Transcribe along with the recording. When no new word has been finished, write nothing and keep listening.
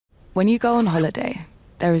When you go on holiday,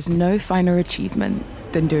 there is no finer achievement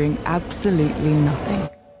than doing absolutely nothing.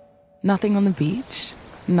 Nothing on the beach,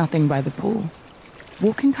 nothing by the pool,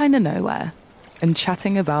 walking kind of nowhere, and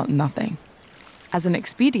chatting about nothing. As an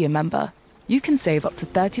Expedia member, you can save up to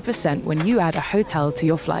 30% when you add a hotel to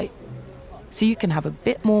your flight. So you can have a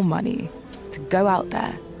bit more money to go out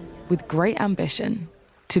there with great ambition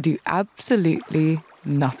to do absolutely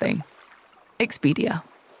nothing. Expedia,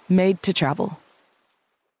 made to travel.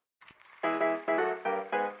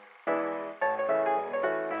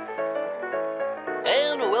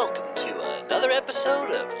 And welcome to another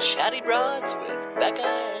episode of Chatty Broads with Becca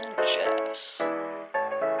and Jess.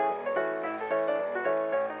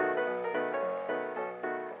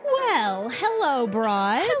 Well, hello,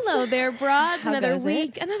 broads. Hello there, broads. How Another goes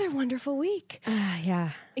week, it? another wonderful week.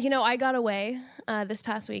 Yeah. You know, I got away this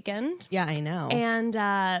past weekend, Yeah, I know. and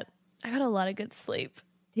I got a lot of good sleep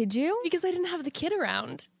Did you? because I didn't have the kid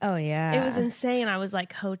around. Oh, yeah. It was insane. I was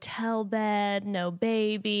like hotel bed, no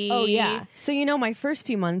baby. Oh, yeah. So, my first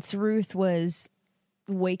few months, Ruth was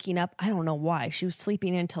waking up. I don't know why. She was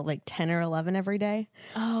sleeping until like 10 or 11 every day.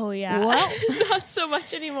 Oh, yeah. Well, not so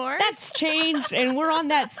much anymore. that's changed, and we're on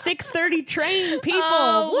that 6:30 train, people.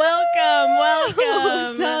 Oh,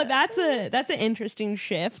 welcome. So that's an interesting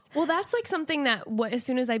shift. Well, that's like something that as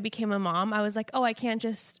soon as I became a mom, I was like, oh, I can't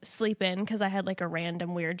just sleep in because I had like a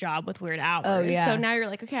random weird job with weird hours. Oh, yeah. So now you're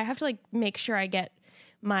like, okay, I have to like make sure I get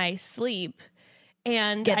my sleep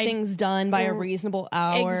and Get things done by a reasonable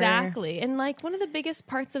hour. Exactly. And like one of the biggest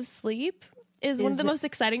parts of sleep is one of the most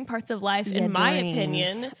exciting parts of life, Yeah, in my dreams.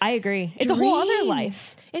 opinion. I agree. It's a whole other Dreams.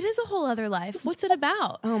 life. It is a whole other life. What's it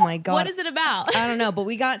about? Oh my God. What is it about? I don't know, but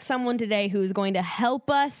we got someone today who's going to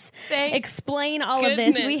help us Thank explain all of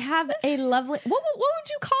this. We goodness. have a lovely, what would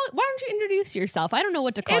you call it? Why don't you introduce yourself? I don't know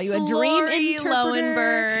what to call It's you. A dream Lauri interpreter?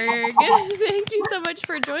 Loewenberg. Thank you so much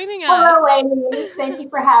for joining us. Hello, ladies. Thank you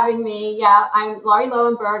for having me. Yeah, I'm Lauri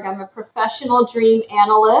Loewenberg. I'm a professional dream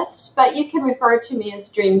analyst, but you can refer to me as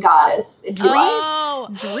Dream Goddess if you like. Oh,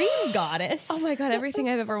 Dream goddess. oh my God, everything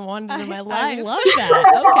I've ever wanted in my I life. love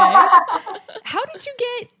that. Okay. How did you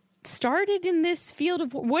get started in this field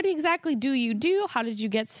of what exactly do you do? How did you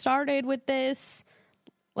get started with this?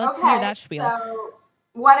 Let's hear that spiel. So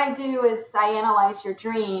what I do is I analyze your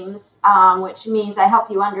dreams, which means I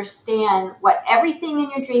help you understand what everything in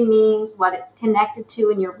your dream means, what it's connected to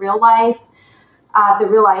in your real life, the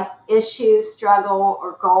real life issue, struggle,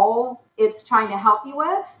 or goal it's trying to help you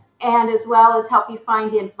with, and as well as help you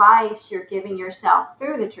find the advice you're giving yourself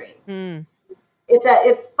through the dream.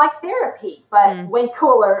 It's like therapy, but way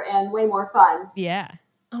cooler and way more fun. Yeah.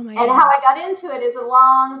 Oh my And goodness. how I got into it is a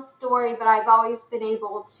long story, but I've always been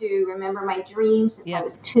able to remember my dreams since I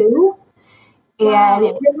was 2. And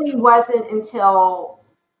it really wasn't until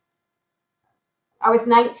I was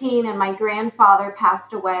 19 and my grandfather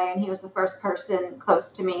passed away, and he was the first person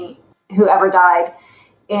close to me who ever died.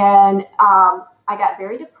 And I got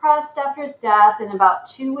very depressed after his death, and about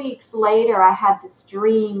 2 weeks later, I had this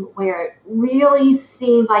dream where it really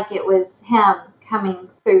seemed like it was him coming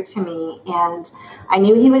through to me, and I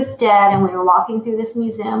knew he was dead, and we were walking through this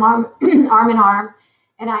museum arm in arm,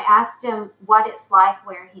 and I asked him what it's like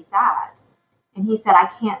where he's at, and he said, I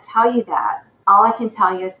can't tell you that. All I can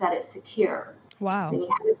tell you is that it's secure. Wow. And he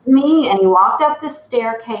handed it to me, and he walked up the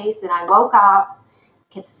staircase, and I woke up,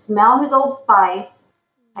 could smell his Old Spice,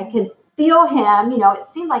 I could feel him, it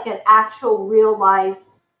seemed like an actual real life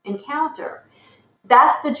encounter.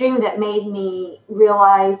 That's the dream that made me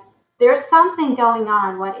realize there's something going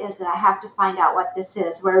on. What is it? I have to find out what this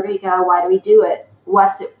is. Where do we go? Why do we do it?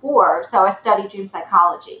 What's it for? So I studied dream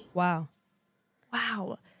psychology. Wow.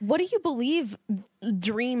 Wow. What do you believe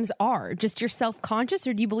dreams are? Just you're self-conscious,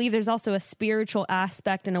 or do you believe there's also a spiritual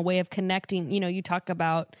aspect and a way of connecting? You talk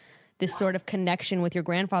about this sort of connection with your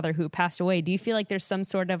grandfather who passed away. Do you feel like there's some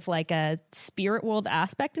sort of like a spirit world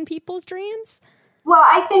aspect in people's dreams? Well,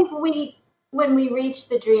 I think when we reach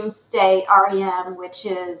the dream state, REM, which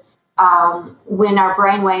is when our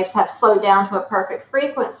brain waves have slowed down to a perfect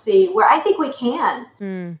frequency, where I think we can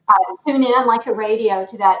tune in like a radio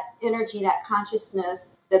to that energy, that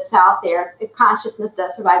consciousness that's out there. If consciousness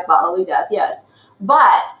does survive bodily death, yes.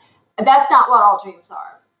 But that's not what all dreams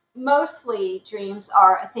are. Mostly dreams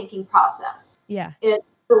are a thinking process. Yeah. It's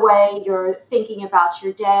the way you're thinking about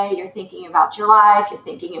your day, you're thinking about your life, you're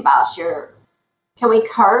thinking about can we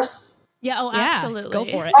curse? Yeah, oh, Yeah, absolutely. go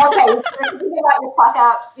for it. Okay, you're thinking about your fuck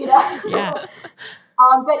ups, Yeah.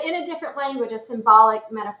 But in a different language, a symbolic,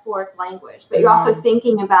 metaphoric language. But you're also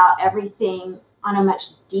thinking about everything on a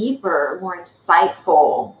much deeper, more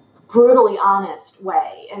insightful brutally honest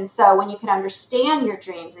way. And so when you can understand your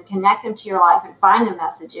dreams and connect them to your life and find the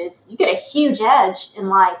messages, you get a huge edge in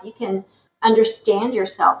life. You can understand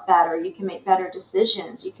yourself better. You can make better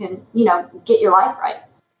decisions. You can, get your life right.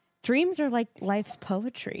 Dreams are like life's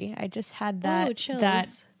poetry. I just had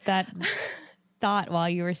that thought while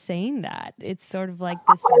you were saying that. It's sort of like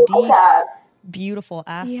this deep, beautiful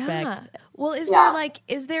aspect. Yeah. Well,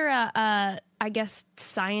 is there a I guess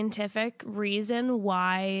scientific reason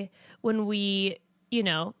why when we,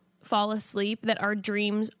 fall asleep that our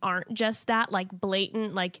dreams aren't just that like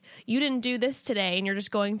blatant, like you didn't do this today and you're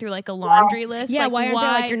just going through like a laundry list? Yeah, why aren't they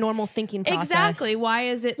like your normal thinking process? Exactly. Why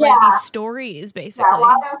is it like these stories basically? Yeah,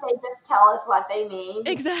 why don't they just tell us what they mean?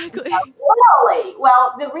 Exactly. Really?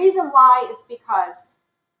 Well, the reason why is because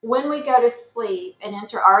when we go to sleep and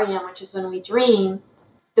enter REM, which is when we dream,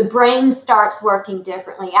 the brain starts working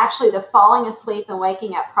differently. Actually, the falling asleep and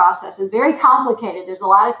waking up process is very complicated. There's a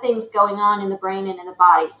lot of things going on in the brain and in the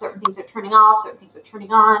body. Certain things are turning off, certain things are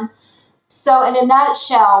turning on. So in a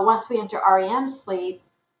nutshell, once we enter REM sleep,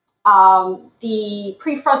 the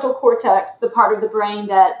prefrontal cortex, the part of the brain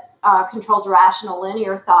that controls rational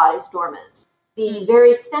linear thought, is dormant. The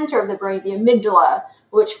very center of the brain, the amygdala,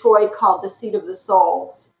 which Freud called the seat of the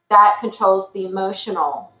soul, that controls the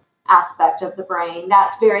emotional aspect of the brain,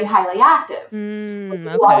 that's very highly active.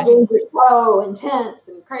 Okay. A lot of dreams are slow, intense,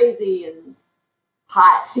 and crazy, and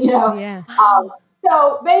hot, Yeah.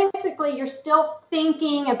 So basically, you're still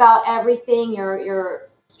thinking about everything. Your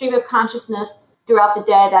stream of consciousness throughout the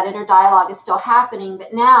day, that inner dialogue is still happening.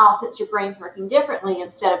 But now, since your brain's working differently,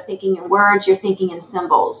 instead of thinking in words, you're thinking in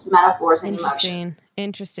symbols, metaphors, and emotion.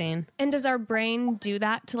 Interesting. And does our brain do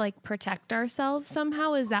that to like protect ourselves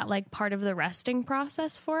somehow? Is that like part of the resting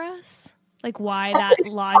process for us? Like why that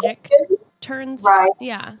logic turns? Right.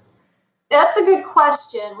 Yeah. That's a good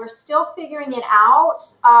question. We're still figuring it out.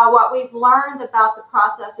 What we've learned about the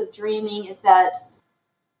process of dreaming is that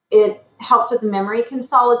it helps with memory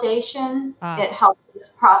consolidation. It helps us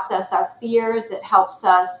process our fears. It helps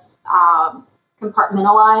us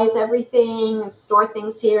compartmentalize everything and store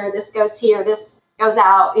things here. This goes here. This goes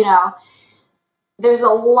out. There's a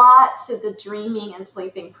lot to the dreaming and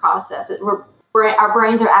sleeping process. Our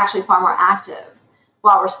brains are actually far more active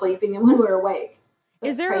while we're sleeping than when we're awake.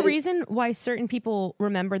 Is there a reason why certain people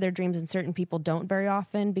remember their dreams and certain people don't very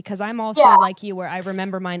often? Because I'm also like you, where I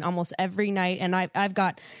remember mine almost every night, and I've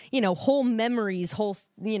got whole memories, whole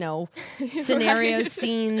scenarios,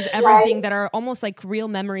 scenes, everything that are almost like real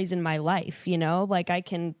memories in my life. Like I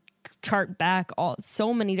can chart back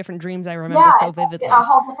so many different dreams I remember so vividly. A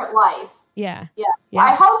whole different life. Yeah.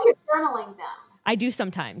 I hope you're journaling them. I do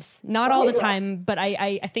sometimes, not all the time, but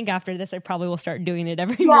I think after this I probably will start doing it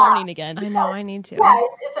every morning again. I know, I need to.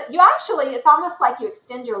 Yeah, it's almost like you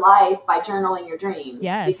extend your life by journaling your dreams.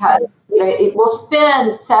 Yes. Because it will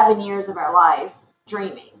spend 7 years of our life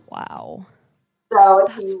dreaming. Wow. So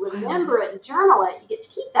if you remember it and journal it, you get to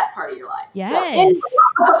keep that part of your life. Yes.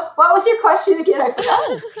 So, what was your question again? I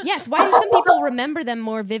forgot. Yes. Why do some people remember them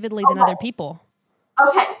more vividly than other people?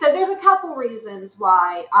 Okay, so there's a couple reasons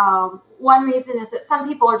why. One reason is that some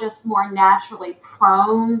people are just more naturally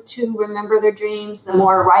prone to remember their dreams. The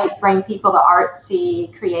more right brain people, the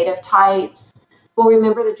artsy, creative types, will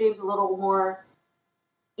remember their dreams a little more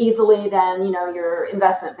easily than, your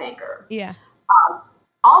investment banker. Yeah.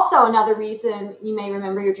 Also, another reason you may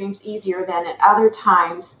remember your dreams easier than at other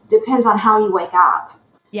times depends on how you wake up.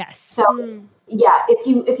 Yes. So,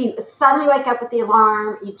 if you suddenly wake up with the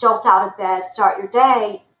alarm, you jolt out of bed, start your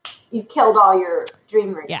day, you've killed all your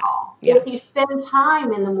dream recall. Yeah. If you spend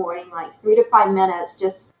time in the morning, like 3 to 5 minutes,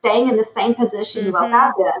 just staying in the same position you woke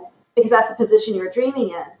up in, because that's the position you were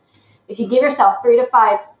dreaming in. If you give yourself 3 to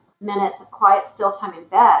 5 minutes of quiet, still time in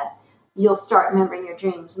bed, you'll start remembering your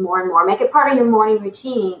dreams more and more. Make it part of your morning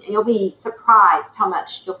routine, and you'll be surprised how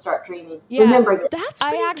much you'll start dreaming. Yeah, remembering it. That's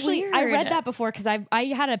weird. I read that before because I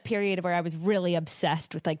had a period where I was really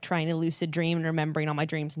obsessed with like trying to lucid dream and remembering all my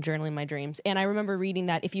dreams and journaling my dreams. And I remember reading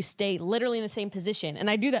that if you stay literally in the same position, and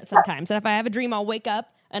I do that sometimes, and if I have a dream, I'll wake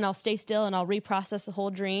up and I'll stay still and I'll reprocess the whole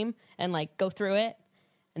dream and like go through it,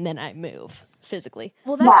 and then I move physically.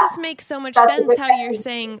 Well, that just makes so much sense how you're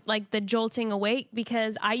saying like the jolting awake,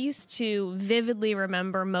 because I used to vividly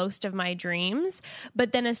remember most of my dreams,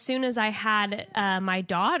 but then as soon as I had my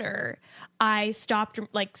daughter, I stopped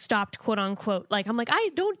quote unquote, like I'm like,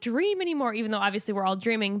 I don't dream anymore, even though obviously we're all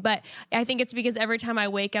dreaming. But I think it's because every time I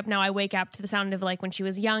wake up now, I wake up to the sound of like when she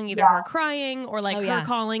was young, either her crying or like her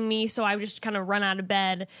calling me. So I would just kind of run out of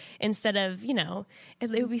bed instead of, it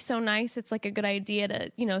would be so nice. It's like a good idea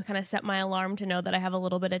to, kind of set my alarm warm to know that I have a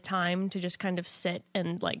little bit of time to just kind of sit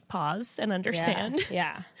and like pause and understand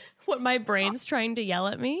what my brain's trying to yell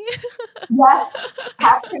at me. Yes,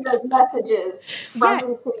 capturing those messages from the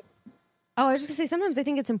routine. Oh, I was just going to say, sometimes I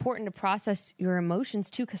think it's important to process your emotions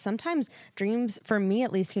too, because sometimes dreams, for me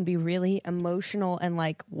at least, can be really emotional and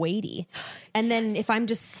like weighty. And then if I'm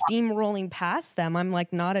just steamrolling past them, I'm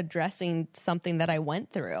like not addressing something that I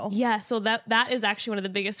went through. Yeah, so that is actually one of the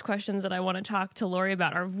biggest questions that I want to talk to Lauri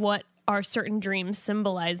about, are what are certain dreams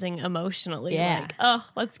symbolizing emotionally? Yeah. Like, oh,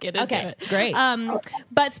 let's get into it. Great.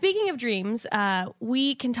 But speaking of dreams,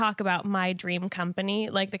 we can talk about my dream company,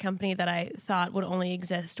 like the company that I thought would only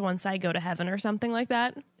exist once I go to heaven or something like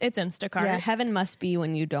that. It's Instacart. Yeah, heaven must be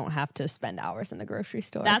when you don't have to spend hours in the grocery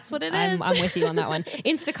store. That's what it is. I'm with you on that one.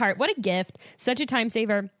 Instacart, what a gift. Such a time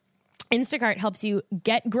saver. Instacart helps you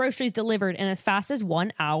get groceries delivered in as fast as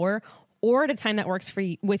 1 hour or at a time that works for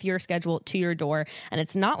you, with your schedule, to your door. And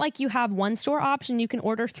it's not like you have one store option you can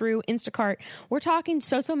order through Instacart. We're talking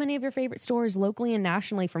so many of your favorite stores locally and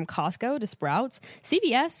nationally, from Costco to Sprouts,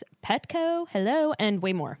 CVS, Petco, Hello, and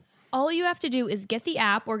way more. All you have to do is get the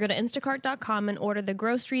app or go to instacart.com and order the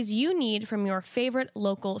groceries you need from your favorite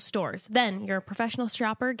local stores. Then your professional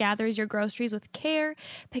shopper gathers your groceries with care,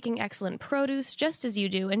 picking excellent produce just as you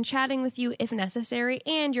do and chatting with you if necessary,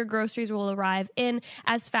 and your groceries will arrive in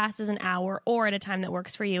as fast as an hour or at a time that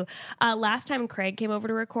works for you. Last time Craig came over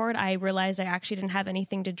to record, I realized I actually didn't have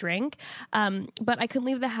anything to drink, but I couldn't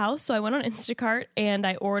leave the house, so I went on Instacart and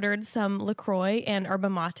I ordered some LaCroix and yerba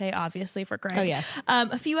mate, obviously, for Craig. Oh, yes.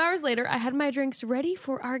 A few hours later, I had my drinks ready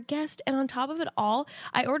for our guest, and on top of it all,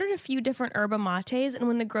 I ordered a few different yerba mates, and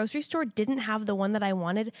when the grocery store didn't have the one that I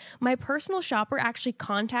wanted, my personal shopper actually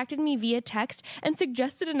contacted me via text and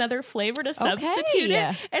suggested another flavor to substitute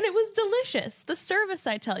it, and it was delicious. The service,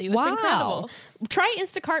 I tell you, it's incredible. Try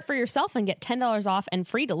Instacart for yourself and get $10 off and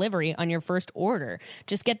free delivery on your first order.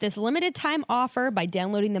 Just get this limited time offer by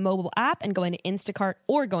downloading the mobile app and going to Instacart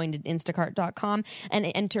or going to instacart.com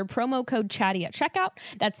and enter promo code chatty at checkout.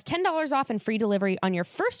 That's $10 off and free delivery on your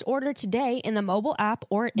first order today in the mobile app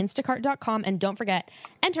or at instacart.com. And don't forget,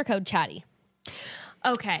 enter code chatty.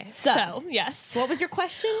 Okay, so yes. What was your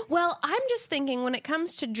question? Well, I'm just thinking, when it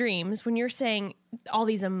comes to dreams, when you're saying all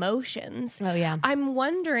these emotions, I'm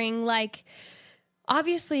wondering, like,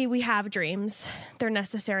 obviously we have dreams. They're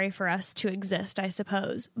necessary for us to exist, I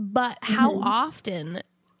suppose. But how often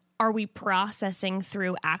are we processing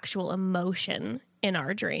through actual emotion in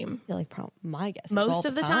our dream? I feel like my guess is most all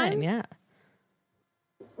of the time. Yeah.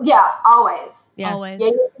 Yeah, always. Yeah. Always.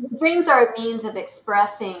 Yeah, dreams are a means of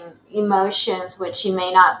expressing emotions which you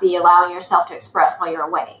may not be allowing yourself to express while you're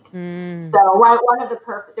awake. So one of the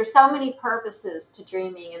there's so many purposes to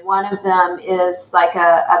dreaming, and one of them is like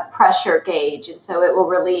a pressure gauge, and so it will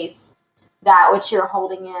release that which you're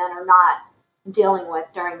holding in or not dealing with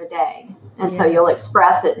during the day, and so you'll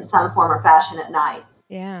express it in some form or fashion at night.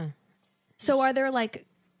 Yeah. So are there like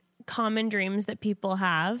common dreams that people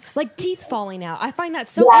have? Like teeth falling out. I find that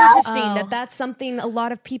so interesting that's something a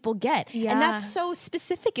lot of people get. Yeah. And that's so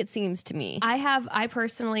specific, it seems to me. I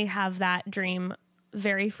personally have that dream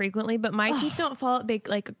very frequently, but my teeth don't fall. They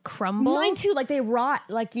like crumble. Mine too. Like they rot.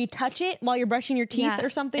 Like you touch it while you're brushing your teeth or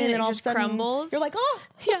something, and then all of a sudden crumbles. You're like, oh,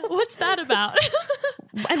 yeah. What's that about?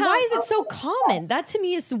 And why is it so common? That to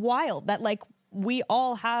me is wild. That like we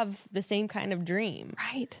all have the same kind of dream,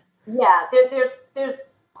 right? Yeah, there's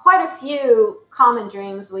quite a few common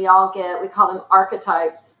dreams we all get. We call them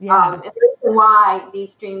archetypes. Yeah. And the reason why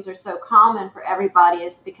these dreams are so common for everybody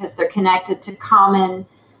is because they're connected to common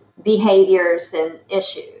behaviors and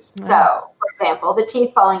issues. Wow. So, for example, the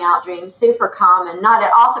teeth falling out dream, super common. Not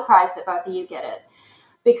at all surprised that both of you get it,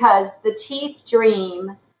 because the teeth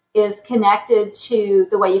dream is connected to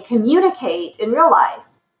the way you communicate in real life.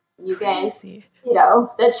 You guys, the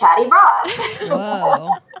chatty broads.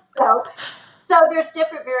 Whoa. So there's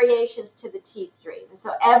different variations to the teeth dream. And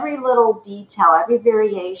so every little detail, every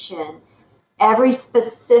variation, every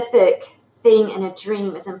specific thing in a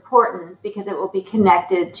dream is important because it will be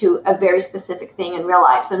connected to a very specific thing in real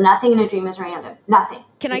life. So nothing in a dream is random. Nothing.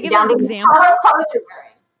 Can I give an example? Clothes you're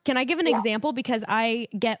wearing. Can I give an example? Because I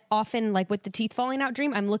get often, like with the teeth falling out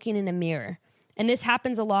dream, I'm looking in a mirror. And this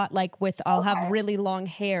happens a lot, like with, I'll have really long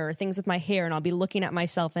hair, or things with my hair, and I'll be looking at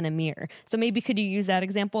myself in a mirror. So maybe could you use that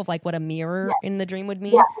example of like what a mirror in the dream would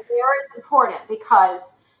mean? Yeah, the mirror is important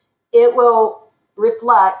because it will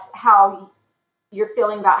reflect how you're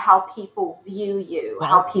feeling about how people view you,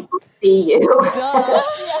 how people see you.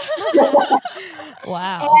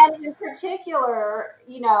 Wow. And in particular,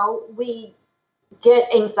 we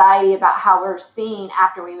get anxiety about how we're seen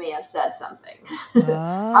after we may have said something.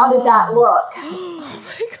 How did that look? Oh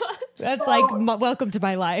my God. That's like, welcome to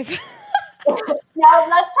my life. Now,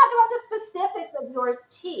 let's talk about the specifics of your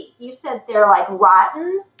teeth. You said they're like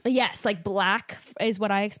rotten. Yes, like black is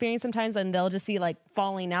what I experience sometimes, and they'll just be like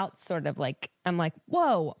falling out, sort of like, I'm like,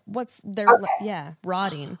 whoa,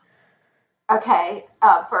 rotting. Okay,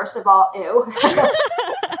 first of all, ew.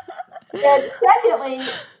 And secondly,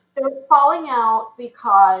 they're falling out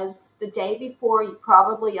because the day before you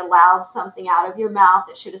probably allowed something out of your mouth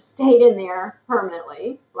that should have stayed in there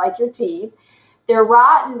permanently, like your teeth. They're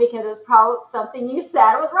rotten because it was probably something you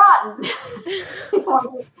said was rotten. It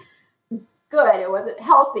wasn't good. It wasn't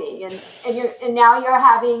healthy, and now you're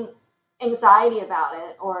having anxiety about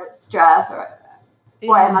it, or stress, or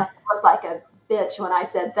boy, I must look like a bitch when I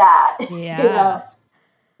said that. Yeah. You know?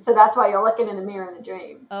 So that's why you're looking in the mirror in the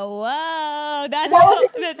dream. Oh, wow.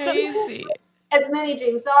 That's crazy. As many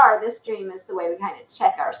dreams are, this dream is the way we kind of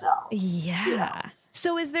check ourselves. Yeah. You know?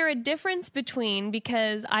 So is there a difference between,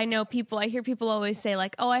 because I hear people always say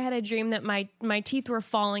like, oh, I had a dream that my teeth were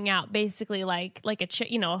falling out, basically like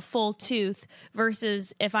a full tooth,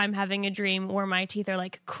 versus if I'm having a dream where my teeth are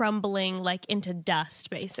like crumbling like into dust,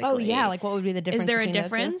 basically. Oh yeah, like what would be the difference? Is there a between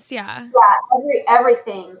difference? Yeah. Yeah,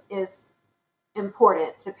 everything is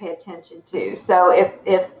important to pay attention to. So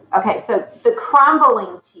so the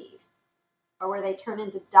crumbling teeth, or where they turn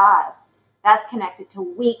into dust, that's connected to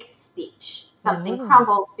weak speech. Something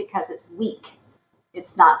crumbles because it's weak.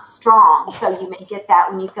 It's not strong. So you may get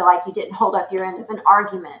that when you feel like you didn't hold up your end of an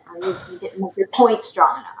argument, or you didn't make your point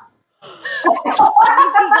strong enough. This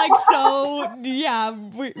is like so,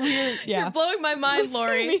 we're You're blowing my mind,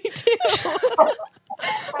 Lauri. Me too.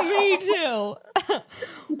 Me too.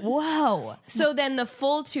 Whoa. So then the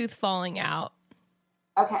full tooth falling out.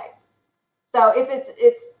 Okay. So if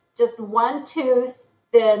it's just one tooth,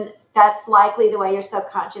 then that's likely the way your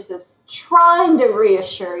subconscious is trying to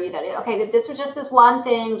reassure you that that this was just this one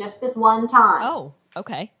thing, just this one time. Oh,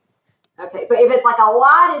 okay. Okay, but if it's like a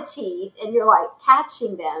lot of teeth and you're like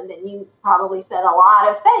catching them, then you probably said a lot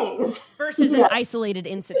of things. Versus an isolated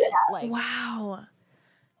incident. Yeah. Like, Wow.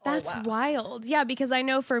 That's wild. Yeah, because I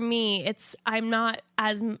know for me, I'm not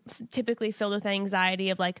as typically filled with anxiety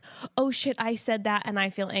of like, oh shit, I said that and I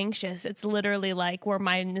feel anxious. It's literally like where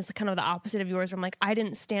mine is kind of the opposite of yours, where I'm like, I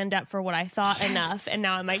didn't stand up for what I thought enough, and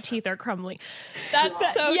now my teeth are crumbling. That's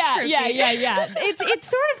so trippy. Yeah. It's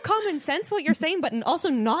sort of common sense what you're saying, but also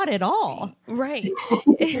not at all. Right.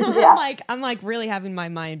 I'm like really having my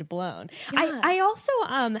mind blown. Yeah. I also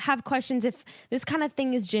have questions if this kind of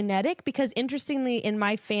thing is genetic, because interestingly in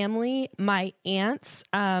my family, my aunts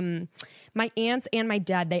and my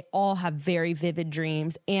dad, they all have very vivid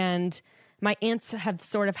dreams, and my aunts have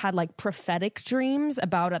sort of had like prophetic dreams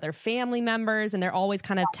about other family members, and they're always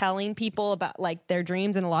kind of telling people about like their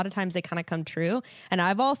dreams, and a lot of times they kind of come true. And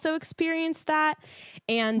I've also experienced that.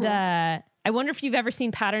 And I wonder if you've ever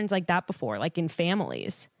seen patterns like that before, like in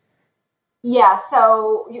families. Yeah,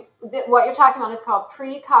 so what you're talking about is called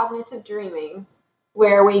precognitive dreaming,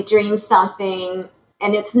 where we dream something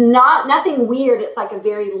and it's nothing weird. It's like a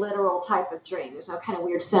very literal type of dream. There's no kind of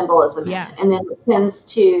weird symbolism in it. And then it tends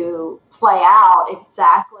to play out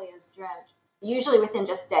exactly as dreamt, usually within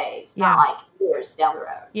just days, not like years down the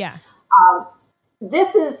road. Yeah.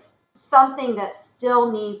 This is something that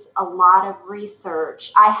still needs a lot of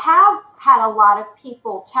research. I have had a lot of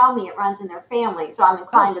people tell me it runs in their family, so I'm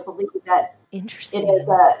inclined to believe that it is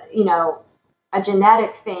a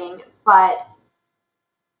genetic thing. But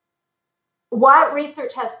what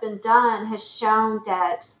research has been done has shown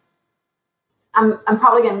that I'm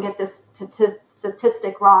probably going to get this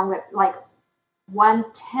statistic wrong, but like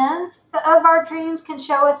 1/10 of our dreams can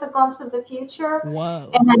show us a glimpse of the future.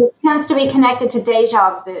 Whoa. And then it tends to be connected to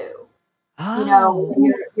deja vu. Oh. You know,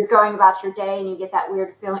 you're going about your day and you get that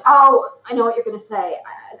weird feeling, oh, I know what you're going to say.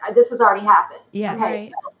 This has already happened. Yeah. Okay.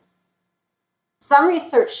 Right. Some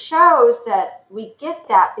research shows that we get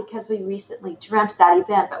that because we recently dreamt that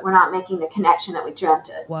event, but we're not making the connection that we dreamt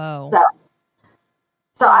it. Whoa.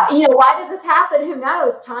 So why does this happen? Who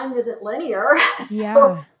knows? Time isn't linear. Yeah.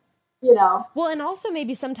 So, Well, and also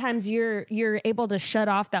maybe sometimes you're able to shut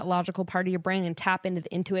off that logical part of your brain and tap into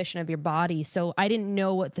the intuition of your body. So I didn't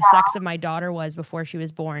know what the sex of my daughter was before she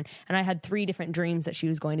was born. And I had 3 different dreams that she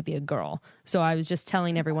was going to be a girl. So I was just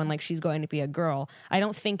telling everyone like she's going to be a girl. I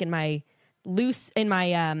don't think in my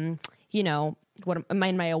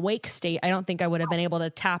awake state, I don't think I would have been able to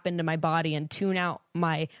tap into my body and tune out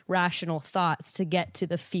my rational thoughts to get to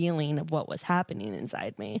the feeling of what was happening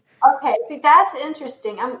inside me. Okay, see, that's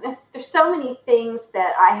interesting. There's so many things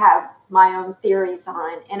that I have my own theories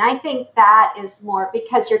on, and I think that is more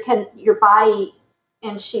because your body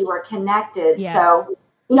and she were connected. Yes. So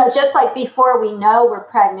just like before we know we're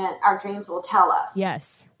pregnant, our dreams will tell us.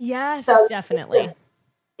 Yes. So Definitely.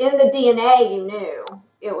 In the DNA, you knew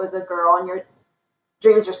it was a girl, and your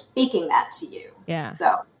dreams are speaking that to you. Yeah.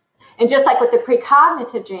 So, and just like with the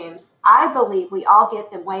precognitive dreams, I believe we all get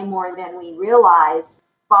them way more than we realize,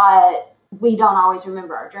 but we don't always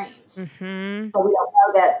remember our dreams. Mm-hmm. So we don't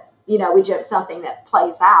know that, we dreamt something that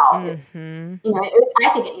plays out. Mm-hmm. I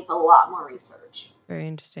think it needs a lot more research. Very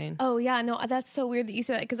interesting. Oh yeah, no, that's so weird that you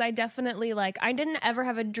said that, because I definitely I didn't ever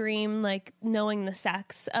have a dream knowing the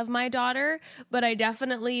sex of my daughter, but I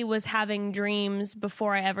definitely was having dreams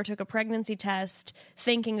before I ever took a pregnancy test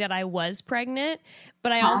thinking that I was pregnant,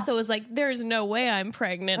 but I also was like, there's no way I'm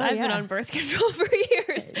pregnant. I've been on birth control for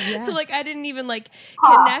years. So I didn't even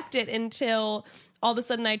connect it until all of a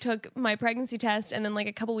sudden I took my pregnancy test, and then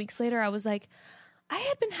a couple weeks later I was like, I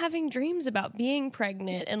had been having dreams about being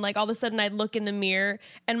pregnant, and all of a sudden I'd look in the mirror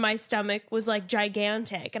and my stomach was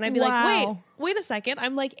gigantic, and I'd be like, wait a second,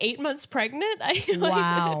 I'm 8 months pregnant.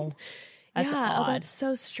 Wow. That's odd. That's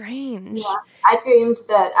so strange. Yeah. I dreamed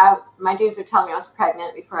that my dreams were telling me I was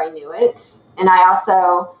pregnant before I knew it, and I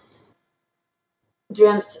also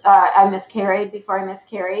dreamt I miscarried before I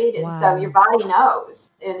miscarried, and so your body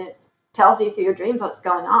knows, and it tells you through your dreams what's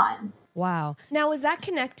going on. Wow. Now, is that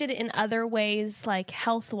connected in other ways,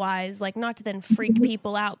 health-wise, not to then freak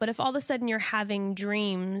people out, but if all of a sudden you're having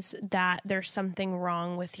dreams that there's something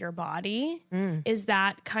wrong with your body, is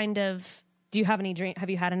that kind of... Do you have have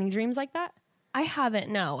you had any dreams like that? I haven't,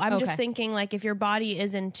 no. I'm just thinking, if your body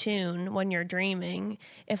is in tune when you're dreaming,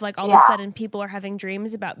 if, all of a sudden people are having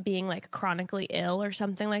dreams about being, chronically ill or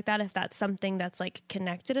something like that, if that's something that's,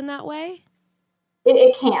 connected in that way?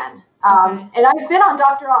 It can. And I've been on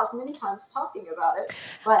Dr. Oz many times talking about it.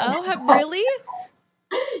 But, really?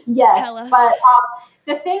 Yes. Tell us. But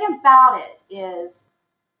the thing about it is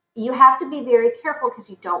you have to be very careful because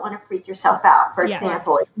you don't want to freak yourself out. For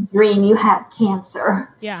example, if you dream you have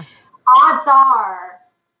cancer. Yeah. Odds are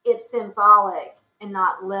it's symbolic and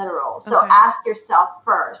not literal. So ask yourself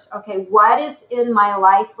first, okay, what is in my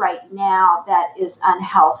life right now that is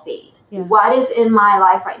unhealthy? Yeah. What is in my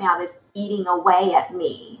life right now that's eating away at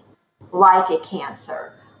me like a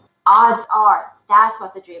cancer? Odds are that's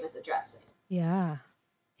what the dream is addressing. Yeah.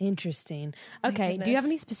 Interesting. Okay. Do you have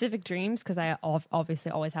any specific dreams? Because I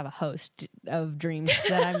obviously always have a host of dreams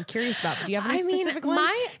that I'm curious about. But do you have any specific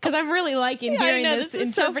ones? Because I'm really liking hearing this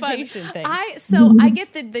interpretation thing. I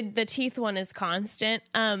get the teeth one is constant.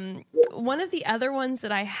 One of the other ones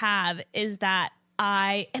that I have is that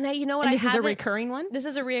this is a recurring one? This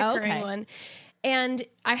is a recurring one. And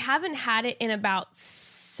I haven't had it in about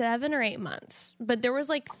 7 or 8 months, but there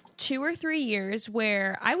was 2 or 3 years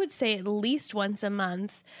where I would say at least once a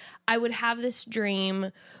month, I would have this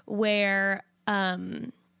dream where I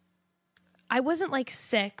wasn't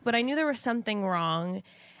sick, but I knew there was something wrong.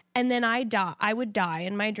 And then I would die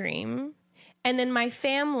in my dream. And then my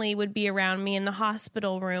family would be around me in the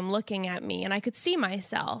hospital room looking at me, and I could see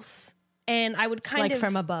myself. And I would kind of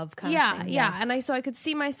from above kind of thing. Yeah. And so I could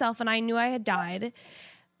see myself, and I knew I had died,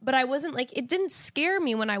 but I wasn't it didn't scare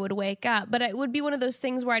me when I would wake up, but it would be one of those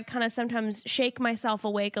things where I'd kind of sometimes shake myself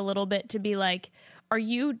awake a little bit to be are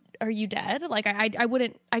you dead?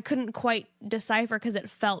 I couldn't quite decipher because it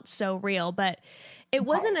felt so real, but it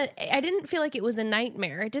wasn't I didn't feel like it was a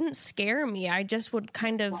nightmare. It didn't scare me. I just would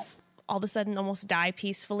kind of all of a sudden almost die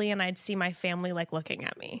peacefully, and I'd see my family looking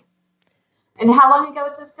at me. And how long ago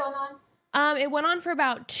was this going on? It went on for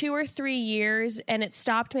about 2 or 3 years, and it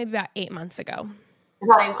stopped maybe about 8 months ago.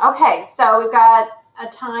 Okay, so we've got a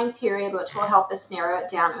time period which will help us narrow it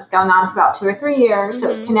down. It was going on for about 2 or 3 years, so it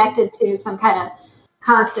was connected to some kind of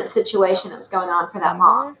constant situation that was going on for that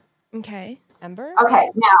long. Okay. Ember? Okay,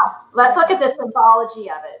 now let's look at the symbology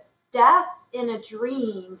of it. Death in a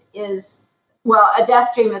dream is, a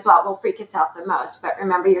death dream is what will freak us out the most, but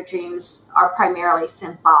remember your dreams are primarily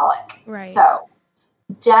symbolic. Right. So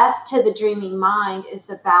death to the dreaming mind is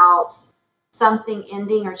about something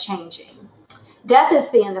ending or changing. Death is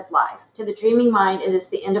the end of life. To the dreaming mind, it is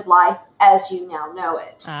the end of life as you now know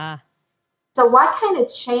it. So what kind of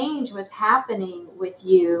change was happening with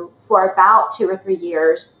you for about 2 or 3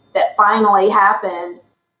 years that finally happened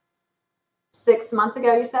 6 months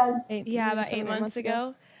ago, you said? About 8 months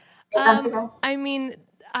ago. 8 months ago? I mean,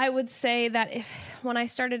 I would say that when I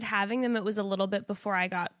started having them, it was a little bit before I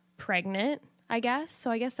got pregnant, I guess. So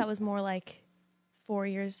I guess that was more 4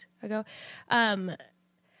 years ago.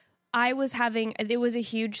 It was a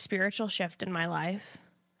huge spiritual shift in my life,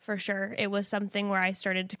 for sure. It was something where I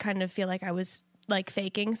started to kind of feel like I was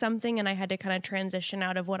faking something, and I had to kind of transition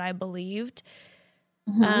out of what I believed.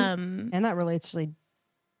 And that relates to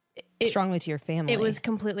strongly to your family. It was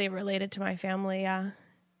completely related to my family. Yeah.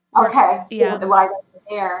 Okay. Yeah. What I got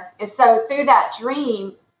there. And so through that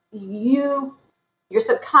dream, your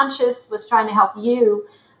subconscious was trying to help you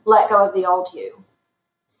let go of the old you.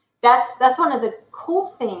 That's one of the cool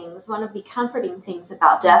things, one of the comforting things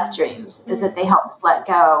about death dreams is that they help us let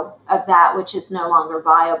go of that which is no longer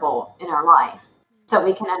viable in our life. So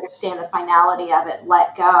we can understand the finality of it,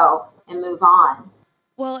 let go, and move on.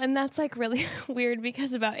 Well, and that's like really weird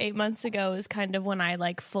because about 8 months ago is kind of when I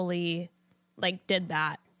like fully like did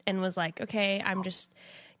that and was like, okay, I'm just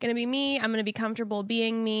going to be me. I'm going to be comfortable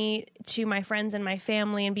being me to my friends and my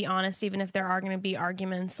family and be honest, even if there are going to be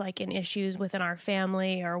arguments like in issues within our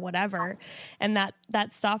family or whatever. And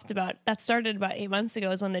that started about 8 months ago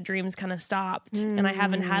is when the dreams kind of stopped. And I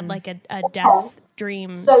haven't had like a death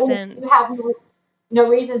dream since. You have no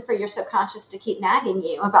reason for your subconscious to keep nagging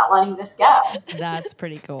you about letting this go. That's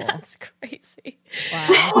pretty cool. That's crazy.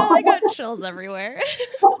 Wow. Well, I got chills everywhere.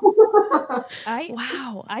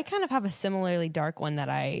 I kind of have a similarly dark one that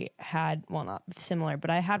I had. Well, not similar, but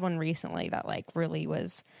I had one recently that like really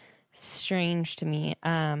was strange to me.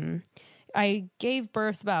 I gave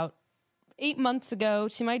birth about 8 months ago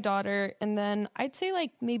to my daughter. And then I'd say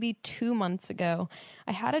like maybe 2 months ago,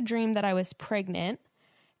 I had a dream that I was pregnant.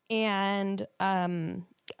 And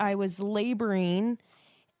I was laboring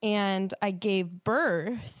and I gave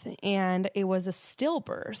birth and it was a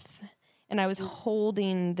stillbirth and I was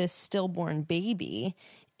holding this stillborn baby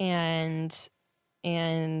and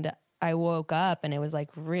I woke up and it was like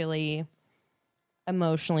really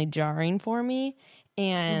emotionally jarring for me.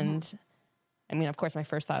 And I mean, of course, my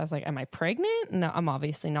first thought was like, am I pregnant? No, I'm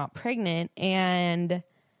obviously not pregnant. And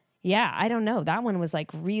yeah, I don't know. That one was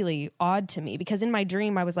like really odd to me because in my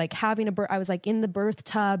dream I was like having I was like in the birth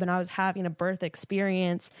tub and I was having a birth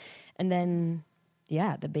experience. And then,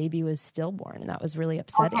 yeah, the baby was stillborn and that was really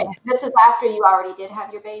upsetting. Okay. This was after you already did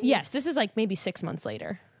have your baby? Yes, this is like maybe 6 months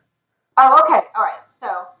later. Oh, okay. All right.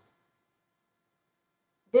 So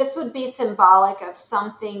this would be symbolic of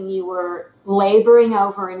something you were laboring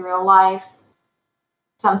over in real life.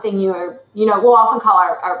 Something we'll often call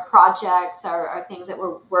our projects, our things that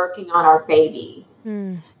we're working on our baby.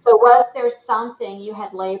 So was there something you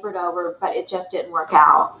had labored over, but it just didn't work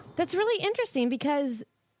out? That's really interesting because,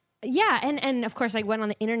 yeah, and of course I went on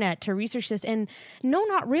the internet to research this, and no,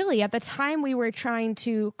 not really. At the time we were trying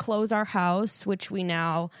to close our house, which we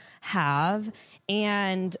now have,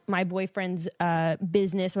 and my boyfriend's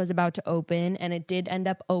business was about to open, and it did end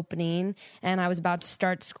up opening, and I was about to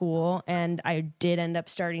start school, and I did end up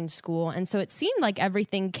starting school, and so it seemed like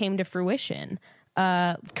everything came to fruition,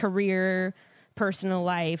 career, personal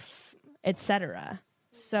life, etc.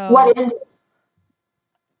 So what ended?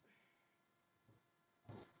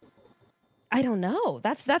 I don't know.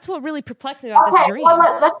 That's what really perplexed me about this dream.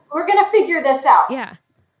 Well, we're going to figure this out. Yeah.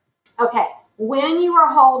 Okay. When you were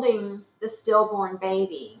holding the stillborn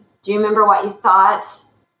baby, do you remember what you thought,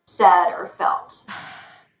 said, or felt?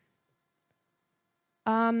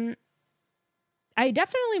 I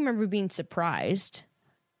definitely remember being surprised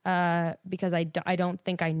because I don't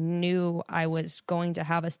think I knew I was going to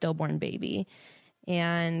have a stillborn baby.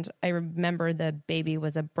 And I remember the baby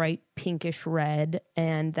was a bright pinkish red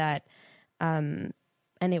and that and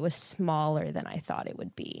it was smaller than I thought it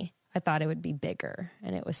would be. I thought it would be bigger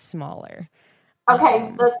and it was smaller.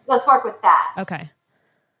 Okay, let's work with that. Okay.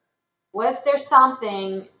 Was there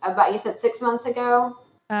something about, you said 6 months ago?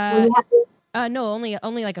 No, only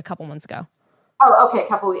like a couple months ago. Oh, okay, a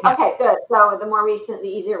couple weeks. Yeah. Okay, good. So the more recent, the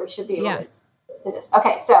easier we should be able to do this.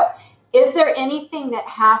 Okay, so is there anything that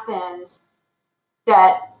happened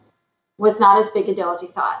that was not as big a deal as you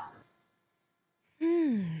thought?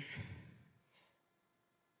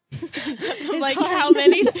 Like how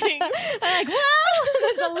many things? I'm like, well,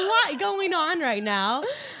 there's a lot going on right now.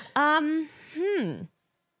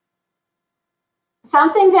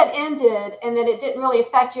 Something that ended and that it didn't really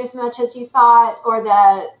affect you as much as you thought, or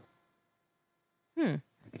that,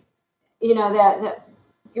 that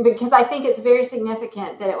because I think it's very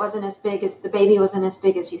significant that it wasn't as big as, the baby wasn't as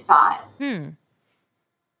big as you thought.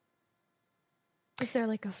 Is there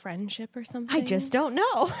like a friendship or something? I just don't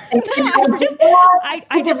know. Could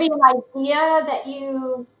there be an idea that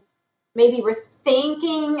you maybe were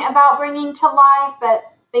thinking about bringing to life, but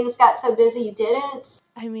things got so busy you didn't?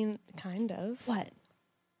 I mean, kind of. What?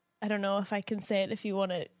 I don't know if I can say it if you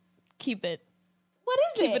want to keep it. What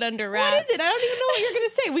is Keep it under wraps. What is it? I don't even know what you're going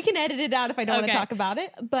to say. We can edit it out if I don't want to talk about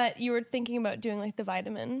it. But you were thinking about doing like the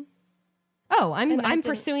vitamin. Oh, I'm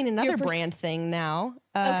pursuing another brand thing now.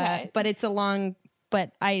 Okay. But it's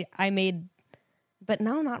but I made, but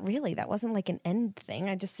no, not really. That wasn't like an end thing.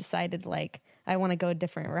 I just decided like, I want to go a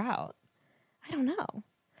different route. I don't know.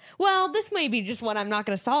 Well, this may be just one I'm not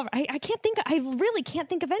going to solve. I really can't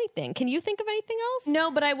think of anything. Can you think of anything else?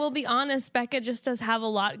 No, but I will be honest, Becca just does have a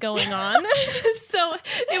lot going on. So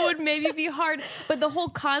it would maybe be hard. But the whole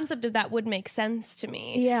concept of that would make sense to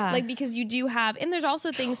me. Yeah. Like, because you do have, and there's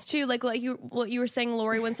also things too, like what you were saying,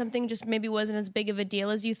 Lauri, when something just maybe wasn't as big of a deal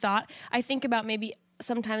as you thought. I think about maybe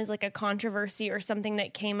sometimes like a controversy or something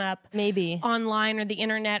that came up maybe online or the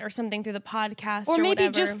internet or something through the podcast or maybe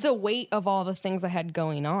whatever. Just the weight of all the things I had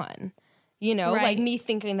going on, you know, right. Like me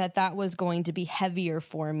thinking that was going to be heavier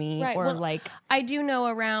for me, right. or well, like I do know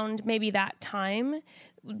around maybe that time,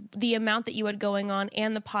 the amount that you had going on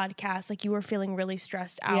and the podcast, like you were feeling really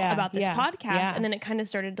stressed out about this podcast, and then it kind of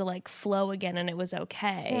started to like flow again, and it was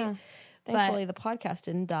okay. Yeah. Thankfully, the podcast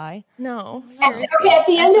didn't die. No, seriously. Okay, at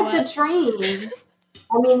the end of the dream,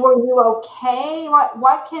 I mean, were you okay?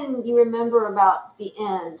 What can you remember about the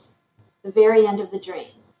end, the very end of the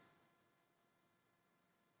dream?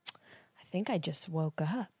 I think I just woke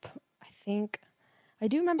up. I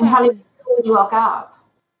do remember. And how did you feel when you woke up?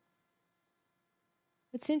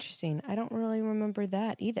 It's interesting. I don't really remember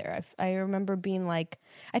that either. I remember being like,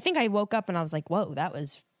 I think I woke up and I was like, whoa, that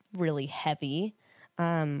was really heavy.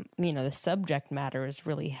 The subject matter is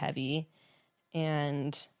really heavy.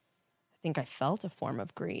 And I think I felt a form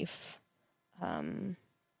of grief. I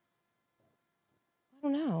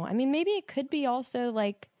don't know. I mean, maybe it could be also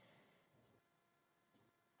like,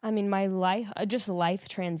 my life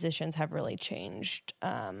transitions have really changed.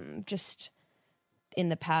 Just in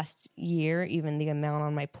the past year, even the amount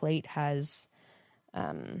on my plate has,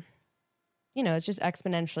 it's just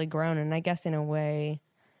exponentially grown. And I guess in a way,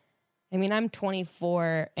 I'm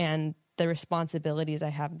 24 and the responsibilities I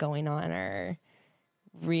have going on are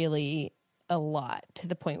really a lot, to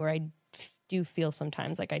the point where I do feel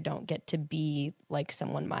sometimes like I don't get to be like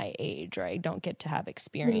someone my age, or I don't get to have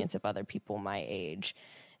experience of other people my age.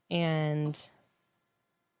 And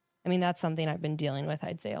that's something I've been dealing with,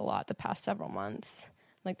 I'd say, a lot the past several months.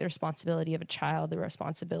 Like the responsibility of a child, the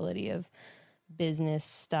responsibility of business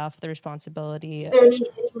stuff, the responsibility of... Is there any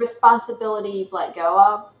responsibility you've let go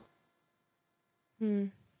of?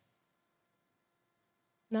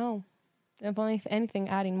 No. If anything,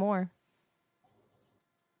 adding more.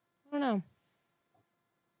 I don't know.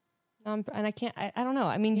 And I can't, I don't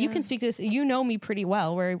know. You can speak to this. You know me pretty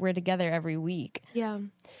well. We're together every week. Yeah.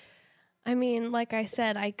 Like I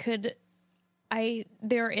said,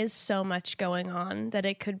 there is so much going on that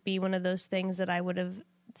it could be one of those things that I would have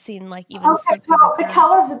seen like even slip through the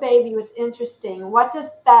color of the baby was interesting. What does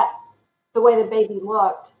the way the baby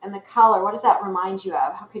looked and the color, what does that remind you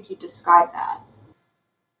of? How could you describe that?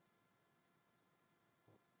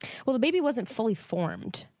 Well, the baby wasn't fully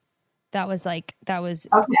formed. That was okay.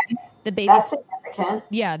 The baby. That's significant.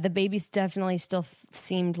 Yeah, the babies definitely still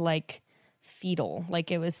seemed like fetal. Like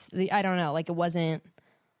it was, I don't know, like it wasn't.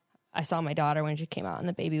 I saw my daughter when she came out, and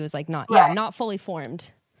the baby was like not fully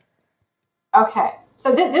formed. Okay,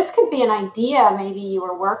 so this could be an idea maybe you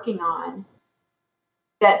were working on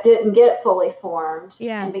that didn't get fully formed.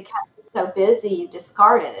 Yeah, and because you're so busy, you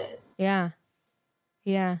discarded it. Yeah.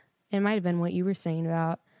 It might have been what you were saying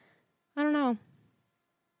about. I don't know.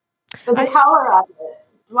 But the color of it,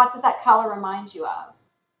 what does that color remind you of?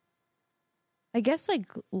 I guess like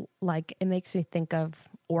it makes me think of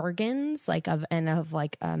organs, my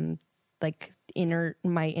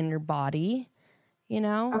inner body,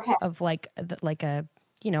 okay. of like a,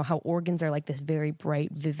 how organs are like this very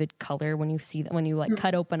bright, vivid color when you see that, when you like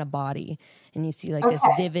cut open a body and you see like this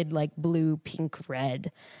vivid, like blue, pink,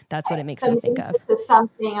 red. That's what it makes me think of. It's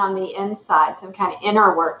something on the inside, some kind of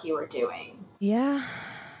inner work you were doing. Yeah.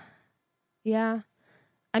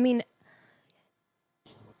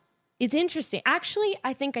 It's interesting. Actually,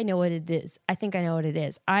 I think I know what it is.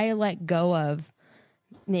 I let go of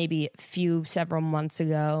maybe several months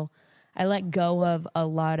ago. I let go of a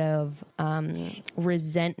lot of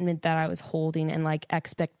resentment that I was holding, and like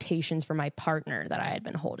expectations for my partner that I had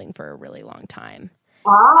been holding for a really long time.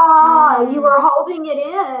 You were holding it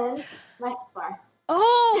in. Sorry.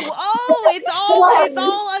 It's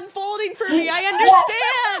all unfolding for me. I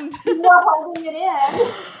understand. You were holding it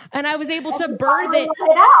in. And I was able to birth it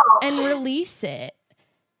and release it.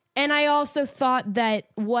 And I also thought that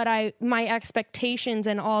my expectations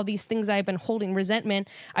and all these things I've been holding, resentment,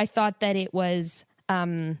 I thought that it was,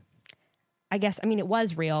 it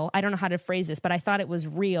was real. I don't know how to phrase this, but I thought it was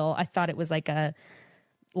real. I thought it was like a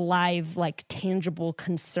live, like tangible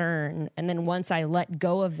concern. And then once I let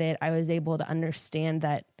go of it, I was able to understand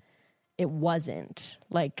that it wasn't.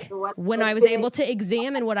 Like when I was able to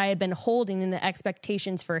examine what I had been holding and the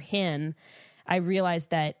expectations for him, I realized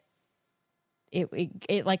that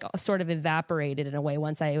it like sort of evaporated in a way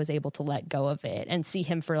once I was able to let go of it and see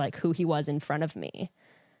him for like who he was in front of me.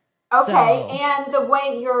 Okay, and the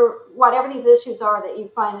way whatever these issues are that you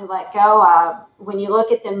finally let go of, when you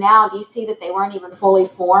look at them now, do you see that they weren't even fully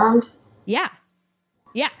formed? Yeah.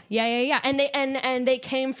 And they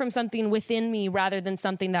came from something within me rather than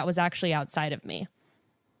something that was actually outside of me.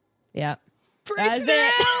 Yeah. That's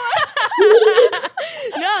it.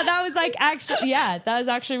 No, that was like actually, that was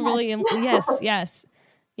actually really, yes.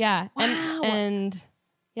 Yeah. Wow. And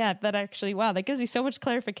yeah, that actually, that gives you so much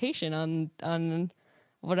clarification on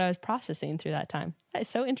what I was processing through that time. That is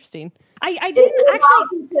so interesting. I didn't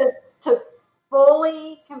actually to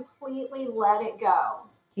fully, completely let it go.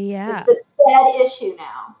 Yeah. It's a dead issue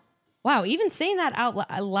now. Wow. Even saying that out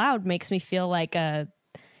loud makes me feel like I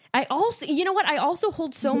also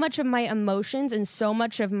hold so much of my emotions and so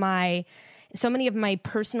many of my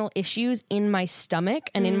personal issues in my stomach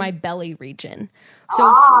and in my belly region.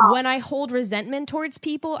 So when I hold resentment towards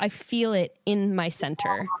people, I feel it in my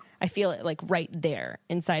center. I feel it like right there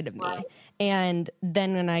inside of me. Right. And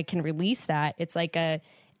then when I can release that, it's like it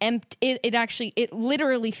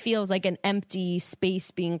literally feels like an empty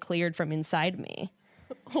space being cleared from inside me.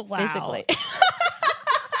 Wow. Physically.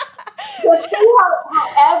 So see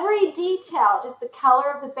how every detail, just the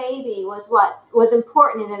color of the baby was what was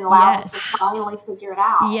important and it allowed us to finally figure it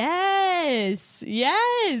out. Yes.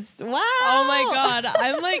 Wow. Oh my God.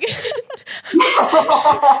 I'm like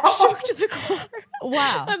shook to the core.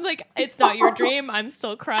 Wow. I'm like, it's not your dream. I'm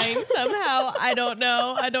still crying somehow. I don't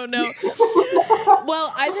know.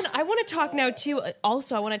 Well, I want to talk now too.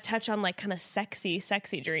 Also, I want to touch on like kind of sexy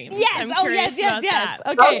dreams. Yes. I'm yes. that.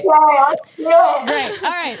 Okay, let's do it. Great.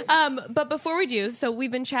 All right. But before we do, so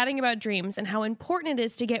we've been chatting about dreams and how important it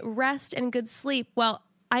is to get rest and good sleep. Well,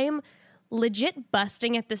 I am legit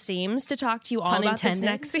busting at the seams to talk to you all about this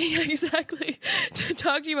next to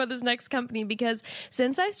talk to you about this next company, because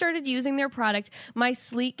since I started using their product, my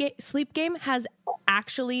sleep game has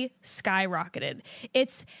actually skyrocketed.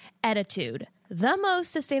 It's Ettitude, the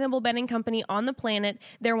most sustainable bedding company on the planet.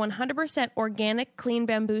 Their 100% organic clean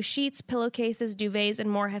bamboo sheets, pillowcases, duvets, and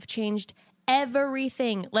more have changed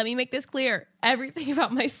everything. Let me make this clear. Everything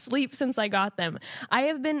about my sleep since I got them. I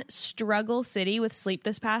have been struggle city with sleep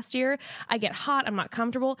this past year. I get hot. I'm not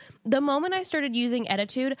comfortable. The moment I started using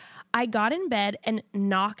Ettitude, I got in bed and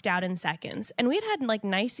knocked out in seconds. And we had like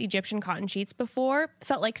nice Egyptian cotton sheets before.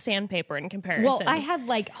 Felt like sandpaper in comparison. Well, I had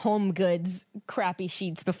like Home Goods crappy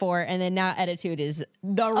sheets before, and then now Ettitude is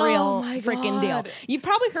the real freaking deal. You've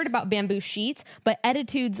probably heard about bamboo sheets, but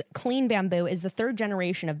Ettitude's clean bamboo is the third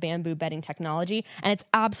generation of bamboo bedding technology, and it's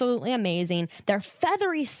absolutely amazing. They're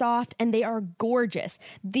feathery soft and they are gorgeous.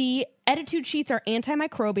 The Ettitude sheets are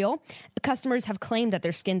antimicrobial. Customers have claimed that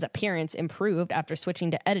their skin's appearance improved after switching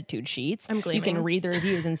to Ettitude sheets. I'm gleaming. You can read the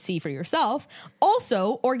reviews and see for yourself.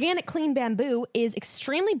 Also, organic clean bamboo is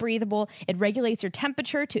extremely breathable. It regulates your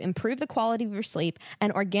temperature to improve the quality of your sleep.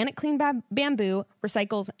 And organic clean bamboo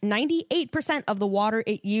recycles 98% of the water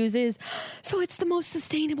it uses. So it's the most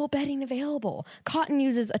sustainable bedding available. Cotton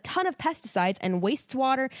uses a ton of pesticides and wastes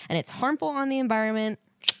water, and it's harmful on the environment.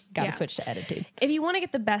 Gotta switch to Ettitude. If you want to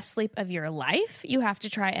get the best sleep of your life, you have to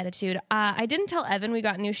try Ettitude. I didn't tell Evan we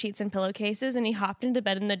got new sheets and pillowcases, and he hopped into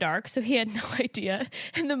bed in the dark, so he had no idea.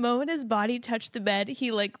 And the moment his body touched the bed,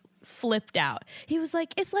 he like flipped out. He was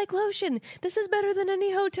like, "It's like lotion. This is better than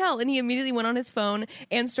any hotel." And he immediately went on his phone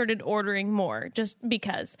and started ordering more just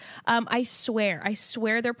because. I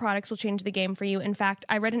swear their products will change the game for you. In fact,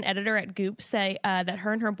 I read an editor at Goop say that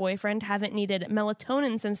her and her boyfriend haven't needed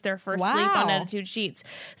melatonin since their first sleep on Ettitude sheets.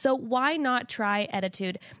 So why not try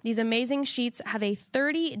Ettitude? These amazing sheets have a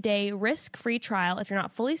 30-day risk-free trial. If you're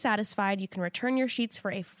not fully satisfied, you can return your sheets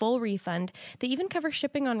for a full refund. They even cover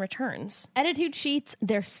shipping on returns. Ettitude sheets,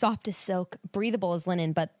 they're soft as silk, breathable as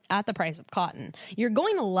linen, but at the price of cotton. You're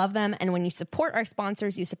going to love them, and when you support our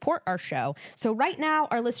sponsors, you support our show. So right now,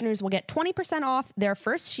 our listeners will get 20% off their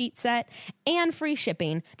first sheet set and free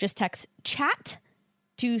shipping. Just text CHAT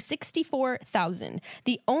to 64,000.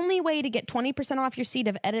 The only way to get 20% off your set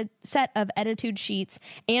of Ettitude sheets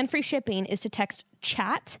and free shipping is to text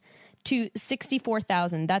CHAT to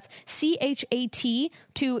 64,000. That's CHAT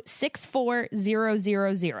to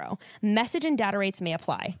 64000. Message and data rates may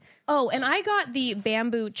apply. Oh, and I got the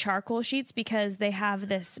bamboo charcoal sheets because they have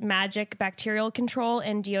this magic bacterial control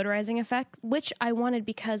and deodorizing effect, which I wanted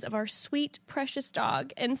because of our sweet, precious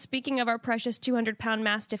dog. And speaking of our precious 200-pound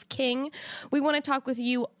Mastiff King, we want to talk with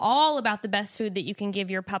you all about the best food that you can give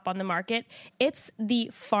your pup on the market. It's the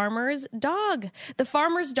Farmer's Dog. The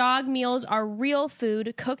Farmer's Dog meals are real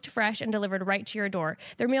food, cooked fresh and delivered right to your door.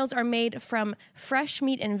 Their meals are made from fresh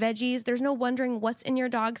meat and veggies. There's no wondering what's in your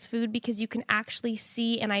dog's food because you can actually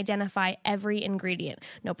see and identify every ingredient.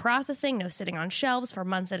 No processing, no sitting on shelves for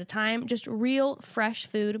months at a time, just real fresh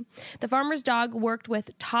food. The Farmer's Dog worked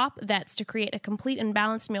with top vets to create a complete and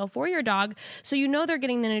balanced meal for your dog so you know they're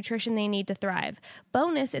getting the nutrition they need to thrive.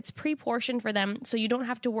 Bonus, it's pre-portioned for them so you don't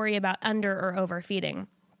have to worry about under or overfeeding.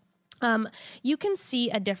 You can see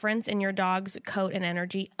a difference in your dog's coat and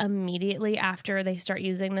energy immediately after they start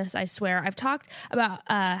using this, I swear. I've talked about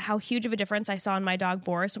how huge of a difference I saw in my dog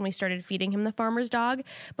Boris when we started feeding him the Farmer's Dog.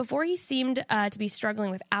 Before, he seemed to be struggling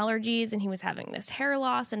with allergies, and he was having this hair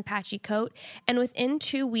loss and patchy coat. And within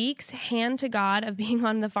 2 weeks, hand to God, of being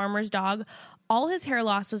on the Farmer's Dog, all his hair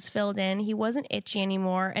loss was filled in. He wasn't itchy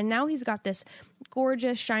anymore, and now he's got this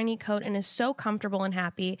gorgeous, shiny coat and is so comfortable and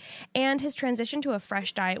happy. And his transition to a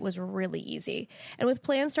fresh diet was really easy. And with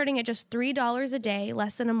plans starting at just $3 a day,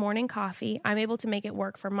 less than a morning coffee, I'm able to make it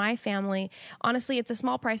work for my family. Honestly, it's a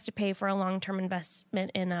small price to pay for a long-term investment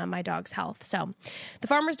in my dog's health. So the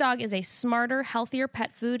Farmer's Dog is a smarter, healthier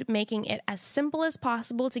pet food, making it as simple as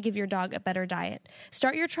possible to give your dog a better diet.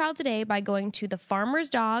 Start your trial today by going to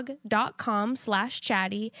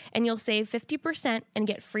thefarmersdog.com/chatty, and you'll save 50% and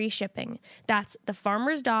get free shipping. That's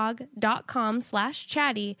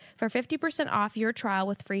thefarmersdog.com/chatty for 50% off your trial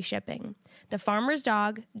with free shipping.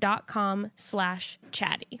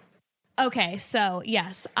 thefarmersdog.com/chatty. Okay, so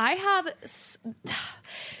yes, I have...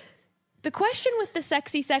 The question with the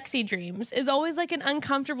sexy dreams is always like an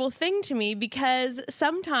uncomfortable thing to me because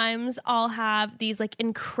sometimes I'll have these like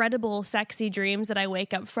incredible sexy dreams that I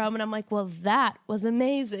wake up from and I'm like, well, that was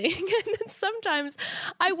amazing. And then sometimes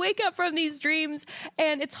I wake up from these dreams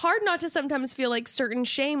and it's hard not to sometimes feel like certain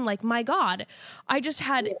shame, like, my God, I just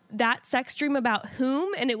had that sex dream about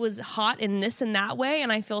whom, and it was hot in this and that way,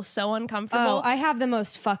 and I feel so uncomfortable. Oh, I have the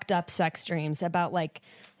most fucked up sex dreams about like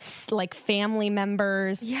family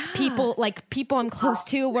members, people I'm close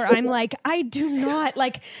to, where I'm like, I do not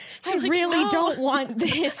like, I really don't want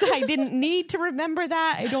this. I didn't need to remember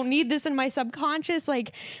that. I don't need this in my subconscious.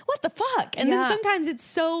 Like, what the fuck? And then sometimes it's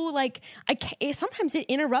so like, sometimes it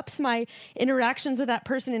interrupts my interactions with that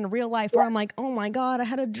person in real life where I'm like, oh my God, I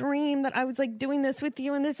had a dream that I was like doing this with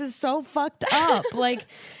you and this is so fucked up. Like,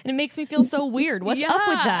 and it makes me feel so weird. What's up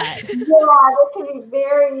with that? Yeah, it can be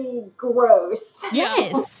very gross.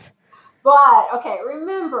 Yes. But, okay,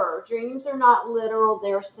 remember, dreams are not literal,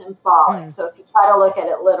 they're symbolic. So if you try to look at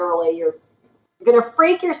it literally, you're going to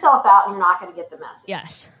freak yourself out and you're not going to get the message.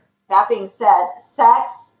 Yes. That being said,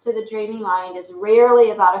 sex to the dreaming mind is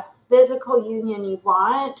rarely about a physical union you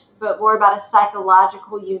want, but more about a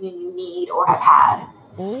psychological union you need or have had.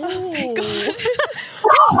 Oh, thank God.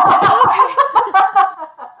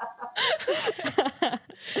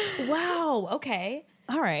 Wow, okay.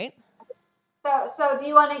 All right. So do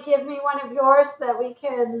you want to give me one of yours that we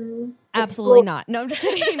can... Absolutely not. No, I'm just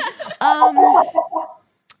kidding. I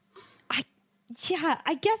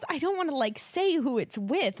guess I don't want to like say who it's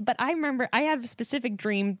with, but I remember I have a specific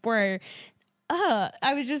dream where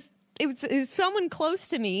it was someone close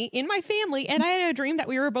to me in my family, and I had a dream that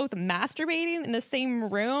we were both masturbating in the same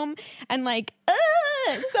room, and like,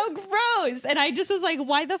 it's so gross. And I just was like,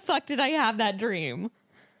 why the fuck did I have that dream?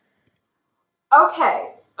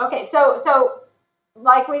 Okay, so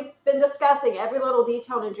like we've been discussing, every little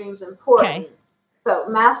detail in a dream is important. Okay. So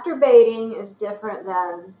masturbating is different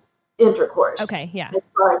than intercourse. Okay, yeah. As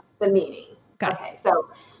far as the meaning. Okay, so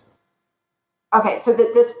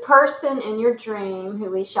that this person in your dream, who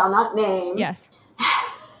we shall not name. Yes.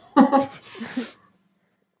 Okay,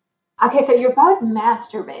 so you're both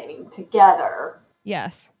masturbating together.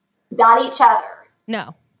 Yes. Not each other.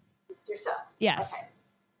 No. Just yourselves. Yes. Okay.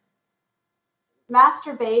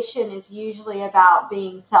 Masturbation is usually about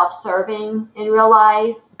being self-serving in real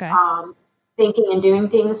life, thinking and doing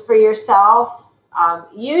things for yourself.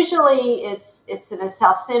 Usually it's in a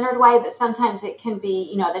self-centered way, but sometimes it can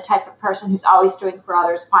be, the type of person who's always doing for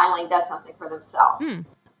others finally does something for themselves.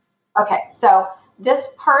 Okay, so this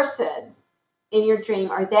person in your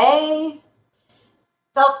dream, are they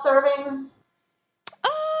self-serving?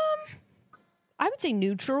 I would say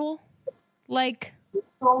neutral. Like,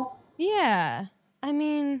 neutral? Yeah. I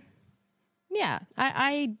mean, yeah,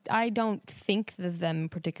 I don't think of them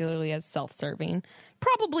particularly as self-serving.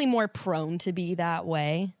 Probably more prone to be that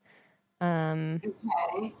way.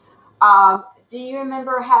 Okay. Do you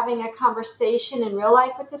remember having a conversation in real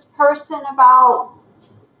life with this person about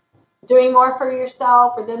doing more for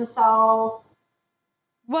yourself or themselves?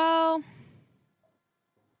 Well,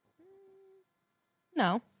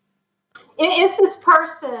 no. Is this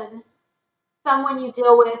person someone you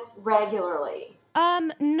deal with regularly?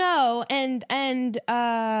 No, and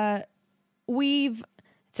we've.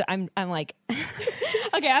 So I'm like, okay,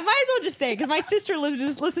 I might as well just say it because my sister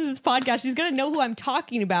listens to this podcast. She's gonna know who I'm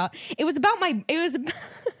talking about. It was about my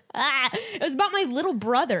little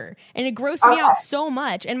brother, and it grossed me out so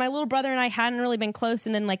much. And my little brother and I hadn't really been close,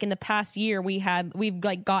 and then like in the past year, we've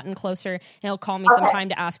like gotten closer, and he'll call me sometime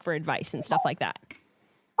to ask for advice and stuff like that.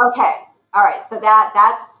 Okay, all right. So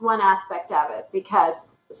that's one aspect of it,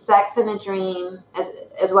 because sex in a dream,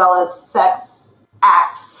 as well as sex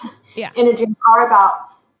acts in a dream, are about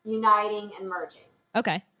uniting and merging.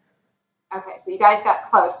 Okay, so you guys got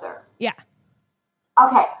closer. Yeah.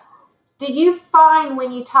 Okay. Do you find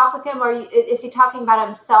when you talk with him, is he talking about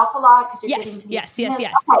himself a lot? Yes. Yes.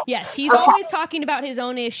 He's always talking about his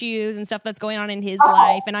own issues and stuff that's going on in his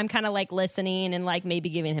life, and I'm kind of like listening and like maybe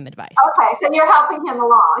giving him advice. Okay, so you're helping him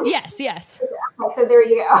along. Yes. Okay, so there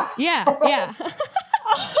you go. Yeah.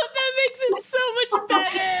 That makes it so much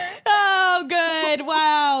better. Oh, good.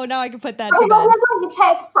 Wow. Now I can put that to bed. That's what you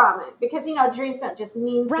take from it, because, dreams don't just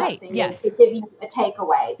mean something. Yes. They give you a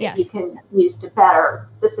takeaway that you can use to better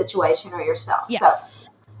the situation or yourself. Yes.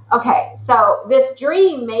 So this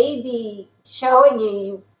dream may be showing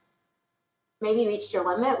you maybe reached your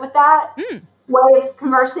limit with that way of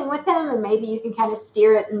conversing with him, and maybe you can kind of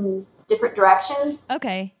steer it in different directions.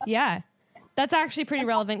 Okay. Yeah. That's actually pretty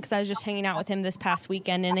relevant because I was just hanging out with him this past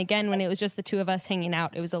weekend. And again, when it was just the two of us hanging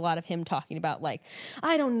out, it was a lot of him talking about like,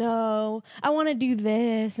 I don't know, I want to do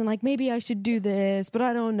this. And like, maybe I should do this, but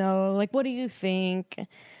I don't know. Like, what do you think?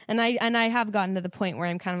 And I have gotten to the point where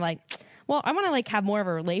I'm kind of like, well, I want to like have more of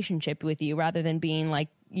a relationship with you rather than being like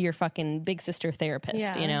your fucking big sister therapist,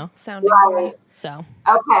 Sounding right. So.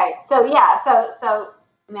 Okay. So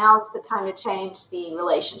now's the time to change the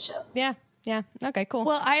relationship. Yeah. Okay, cool.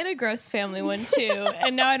 Well, I had a gross family one too,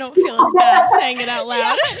 and now I don't feel as bad saying it out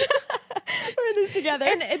loud. We're in this together.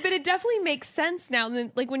 But it definitely makes sense now.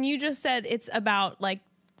 Like when you just said it's about like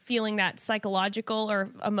feeling that psychological or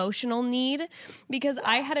emotional need, because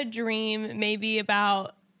I had a dream maybe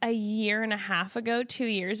about a year and a half ago, 2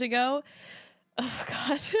 years ago. Oh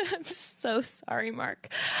God, I'm so sorry,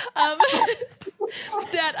 Mark.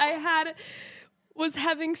 That I was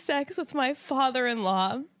having sex with my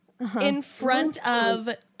father-in-law. In front of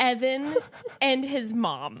Evan and his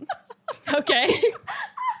mom. Okay?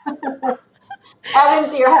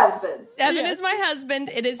 Evan's your husband. Evan is my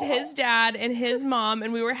husband. It is his dad and his mom,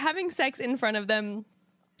 and we were having sex in front of them.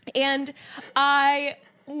 And I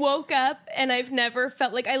woke up, and I've never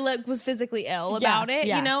felt like I was physically ill about it,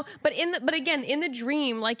 But again, in the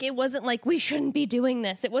dream, like it wasn't like we shouldn't be doing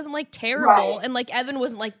this. It wasn't like terrible, and like Evan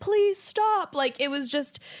wasn't like, please stop. Like it was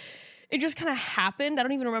just. It just kind of happened. I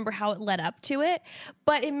don't even remember how it led up to it,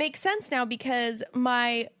 but it makes sense now because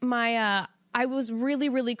I was really,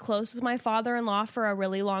 really close with my father-in-law for a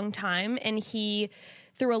really long time, and he,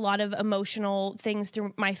 through a lot of emotional things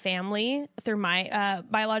through my family, through my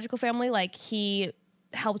biological family, like he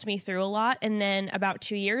helped me through a lot. And then about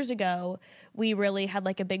 2 years ago, we really had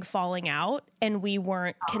like a big falling out, and we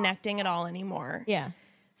weren't connecting at all anymore. Yeah.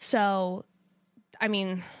 So, I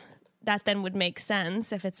mean, that then would make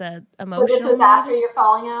sense if it's a emotional. So this was after your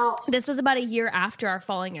falling out? This was about a year after our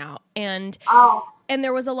falling out. And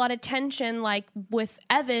there was a lot of tension like with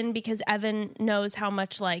Evan, because Evan knows how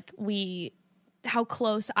much like how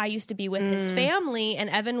close I used to be with his family, and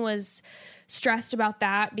Evan was stressed about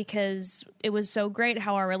that because it was so great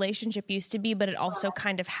how our relationship used to be, but it also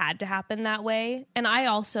kind of had to happen that way. And I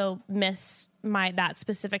also miss that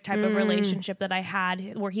specific type of relationship that I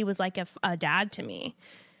had where he was like a dad to me.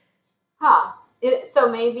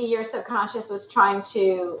 So maybe your subconscious was trying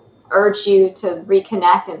to urge you to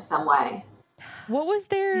reconnect in some way. What was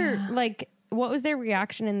their what was their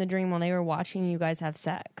reaction in the dream when they were watching you guys have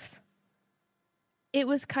sex? It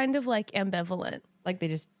was kind of like ambivalent. Like they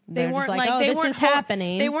weren't like, oh, this is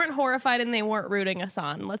happening. They weren't horrified, and they weren't rooting us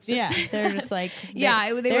on. Let's just they're just like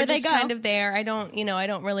they were just kind of there. I don't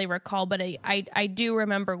really recall, but I do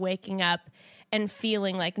remember waking up and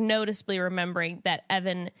feeling like noticeably remembering that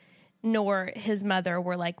Evan nor his mother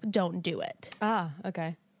were like, don't do it.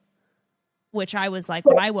 Okay. Which I was like,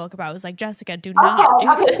 when I woke up, I was like, Jessica, do not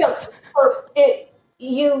do this.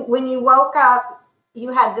 So when you woke up,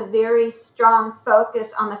 you had the very strong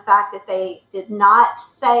focus on the fact that they did not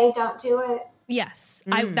say don't do it? Yes,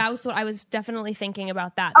 that was what I was definitely thinking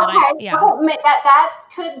about that. Okay, that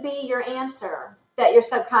could be your answer that your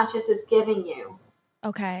subconscious is giving you.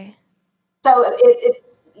 Okay. So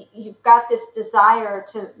you've got this desire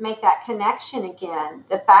to make that connection again.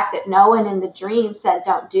 The fact that no one in the dream said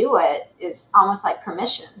don't do it is almost like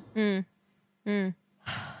permission.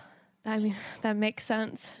 I mean, that makes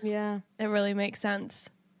sense. Yeah. It really makes sense.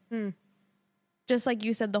 Just like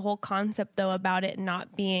you said, the whole concept, though, about it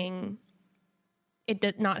not being,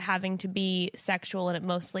 not having to be sexual, and it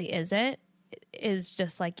mostly isn't, is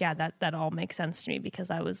just like, yeah, that all makes sense to me, because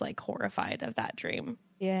I was like horrified of that dream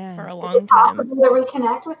for a long time. Is it possible to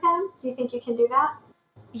reconnect with him? Do you think you can do that?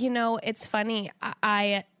 You know, it's funny.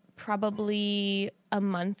 I probably a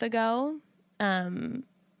month ago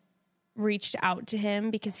reached out to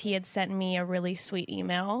him because he had sent me a really sweet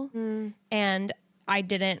email, and I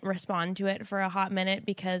didn't respond to it for a hot minute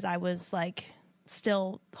because I was like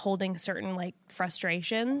still holding certain like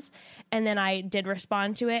frustrations. And then I did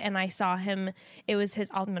respond to it, and I saw him. It was his,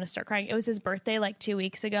 I'm going to start crying. It was his birthday like 2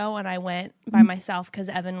 weeks ago, and I went by myself because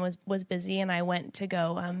Evan was busy, and I went to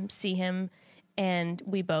go see him, and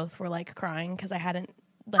we both were like crying because I hadn't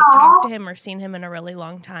like talked to him or seen him in a really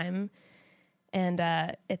long time. And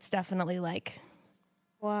it's definitely like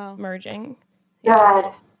merging. Good.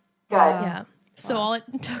 Yeah. So all it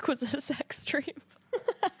took was a sex dream.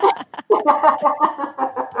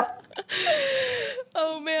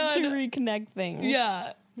 Oh man. To reconnect things.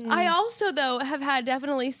 Yeah. I also though have had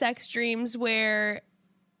definitely sex dreams where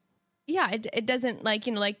it doesn't like,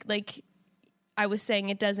 you know, like I was saying,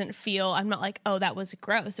 it doesn't feel, I'm not like, oh, that was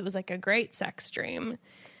gross. It was like a great sex dream.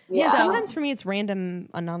 Yeah. Sometimes for me it's random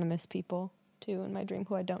anonymous people too in my dream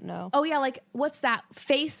who I don't know. Oh yeah, like what's that?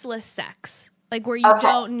 Faceless sex. Like where you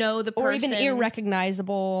don't know the person. Or even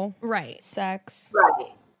irrecognizable sex.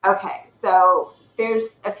 Right. Okay. So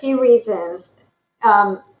there's a few reasons.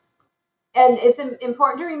 And it's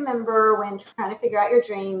important to remember when trying to figure out your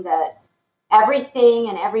dream that everything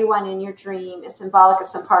and everyone in your dream is symbolic of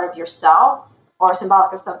some part of yourself or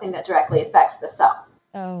symbolic of something that directly affects the self.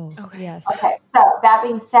 Oh, okay. Yes. Okay, so that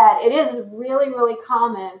being said, it is really, really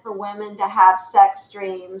common for women to have sex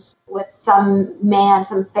dreams with some man,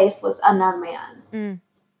 some faceless unknown man.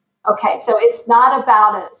 Okay, so it's not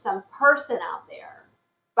about some person out there,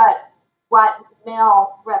 but what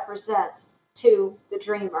male represents to the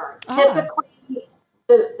dreamer. Typically,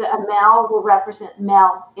 a male will represent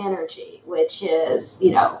male energy, which is,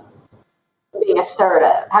 you know, being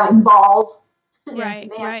assertive, having balls.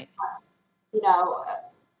 Right. You know,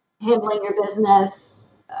 handling your business,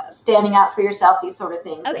 standing up for yourself, these sort of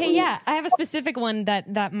things. Okay, I have a specific one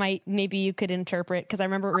that might, maybe you could interpret, because I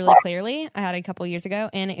remember it really clearly. I had it a couple years ago,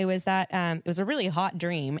 and it was that it was a really hot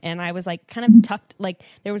dream, and I was like kind of tucked, like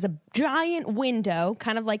there was a giant window,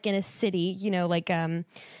 kind of like in a city, you know, like in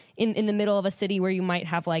the middle of a city where you might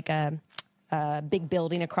have like a big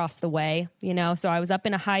building across the way, you know? So I was up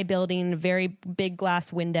in a high building, very big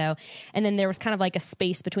glass window. And then there was kind of like a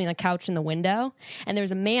space between the couch and the window. And there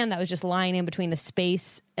was a man that was just lying in between the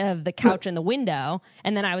space of the couch and the window.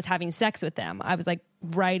 And then I was having sex with him. I was like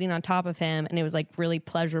riding on top of him, and it was like really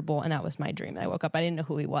pleasurable. And that was my dream. I woke up, I didn't know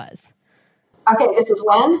who he was. Okay, this is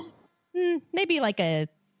when? Maybe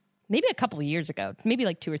a couple of years ago, maybe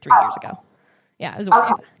like 2 or 3 years ago. Yeah, it was a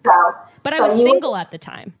while. Okay, but I was single at the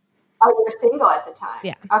time. Oh, you were single at the time?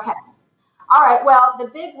 Yeah. Okay. All right. Well, the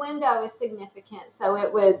big window is significant. So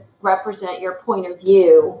it would represent your point of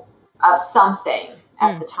view of something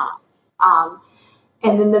at the time.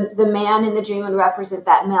 And then the man in the dream would represent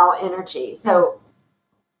that male energy. So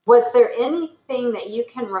was there anything that you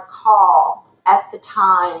can recall at the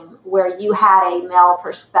time where you had a male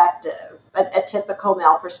perspective, a typical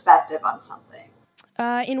male perspective on something?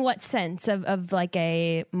 In what sense? Of like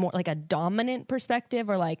a more like a dominant perspective,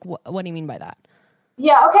 or like what do you mean by that?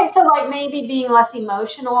 Yeah. Okay. So like maybe being less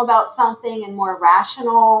emotional about something and more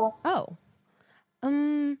rational. Oh,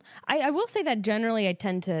 I will say that generally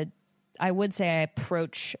I would say I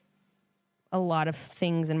approach a lot of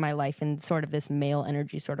things in my life in sort of this male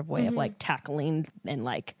energy sort of way of like tackling and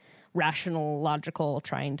like rational, logical,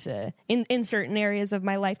 trying to in certain areas of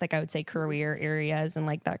my life, like I would say career areas and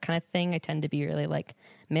like that kind of thing. I tend to be really like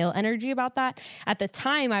male energy about that. At the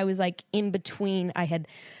time, I was like in between. I had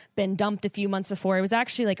been dumped a few months before. It was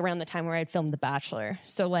actually like around the time where I had filmed The Bachelor.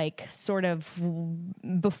 So like sort of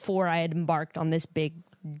before I had embarked on this big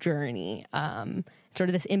journey, sort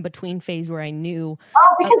of this in-between phase where I knew.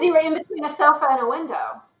 Oh, because you were in between a sofa and a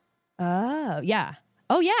window. Oh, yeah.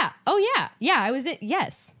 Oh, yeah. Oh, yeah. Yeah, I was it.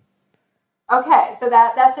 Yes. Okay, so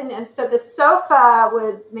so the sofa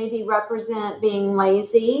would maybe represent being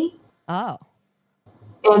lazy. Oh.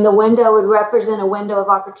 And the window would represent a window of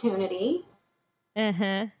opportunity.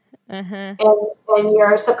 And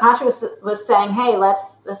your subconscious was saying, hey,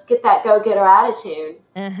 let's get that go-getter attitude.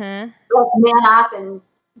 Let's man up and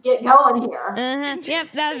get going here. Yep,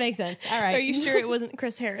 that makes sense. All right. Are you sure it wasn't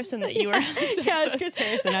Chris Harrison that you were? Yeah, it's Chris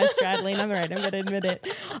Harrison. I was straddling. I'm right. I'm going to admit it.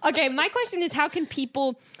 Okay, my question is, how can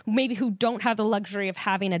people maybe who don't have the luxury of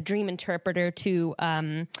having a dream interpreter to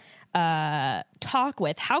talk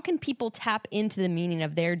with, how can people tap into the meaning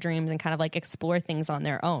of their dreams and kind of like explore things on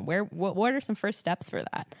their own? What are some first steps for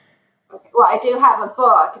that? Okay. Well, I do have a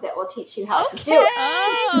book that will teach you how to do it.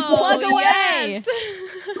 Oh, plug away. Yes.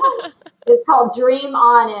 It's called Dream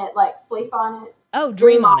On It, like sleep on it. Oh,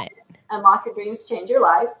 Dream On It. Unlock Your Dreams, Change Your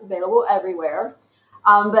Life. Available everywhere.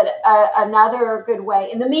 But another good way,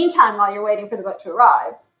 in the meantime, while you're waiting for the book to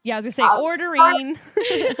arrive. Yeah, I was going to say ordering.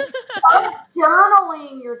 Start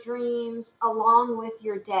journaling your dreams along with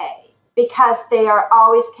your day, because they are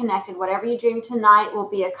always connected. Whatever you dream tonight will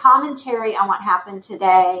be a commentary on what happened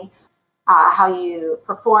today, how you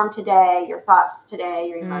perform today, your thoughts today,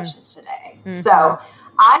 your emotions today. So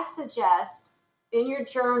I suggest in your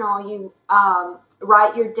journal, you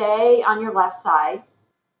write your day on your left side,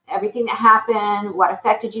 everything that happened, what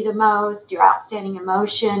affected you the most, your outstanding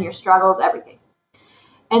emotion, your struggles, everything.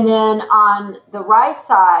 And then on the right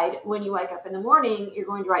side, when you wake up in the morning, you're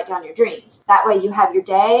going to write down your dreams. That way you have your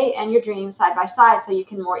day and your dreams side by side, so you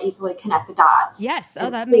can more easily connect the dots. Yes. Oh,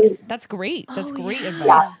 that's great. That's great advice.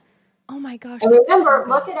 Yeah. Oh my gosh. And remember,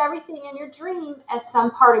 look at everything in your dream as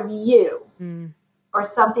some part of you. Or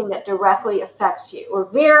something that directly affects you. We're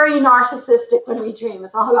very narcissistic when we dream.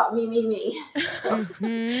 It's all about me, me, me.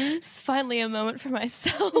 It's finally a moment for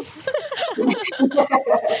myself.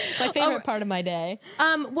 My favorite part of my day.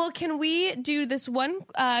 Well, can we do this one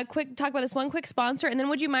talk about this one quick sponsor, and then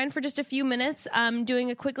would you mind for just a few minutes doing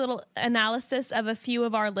a quick little analysis of a few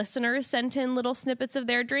of our listeners sent in little snippets of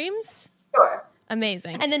their dreams? Sure.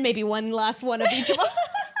 Amazing. And then maybe one last one of each of us.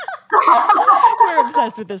 We're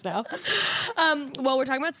obsessed with this now. Well, we're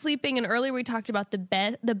talking about sleeping, and earlier we talked about the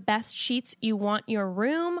best sheets you want your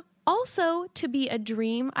room. Also, to be a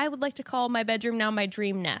dream, I would like to call my bedroom now my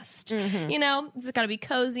dream nest. You know, it's got to be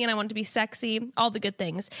cozy, and I want it to be sexy, all the good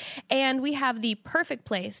things. And we have the perfect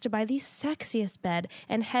place to buy the sexiest bed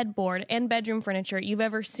and headboard and bedroom furniture you've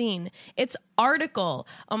ever seen. It's Article.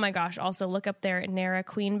 Oh my gosh, also look up their Nara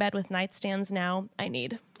queen bed with nightstands now. I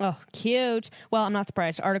need. Oh, cute. Well, I'm not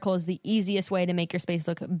surprised. Article is the easiest way to make your space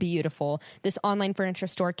look beautiful. This online furniture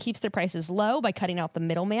store keeps their prices low by cutting out the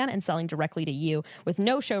middleman and selling directly to you with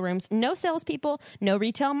no showrooms, no salespeople, no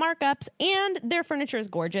retail markups, and their furniture is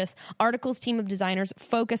gorgeous. Article's team of designers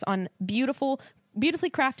focus on beautifully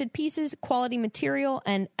crafted pieces, quality material,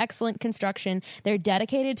 and excellent construction. They're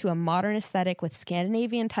dedicated to a modern aesthetic with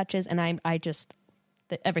Scandinavian touches, and I just...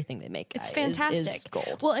 everything they make it's fantastic is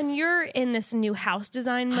gold. Well, and you're in this new house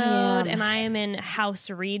design mode, and I am in house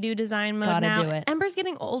redo design mode. Gotta do it. Ember's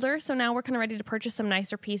getting older, so now we're kind of ready to purchase some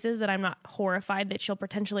nicer pieces that I'm not horrified that she'll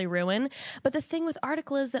potentially ruin. But the thing with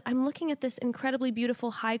Article is that I'm looking at this incredibly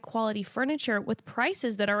beautiful high quality furniture with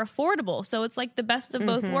prices that are affordable, so it's like the best of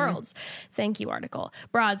both worlds. Thank you, Article.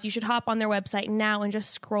 Broads, you should hop on their website now and just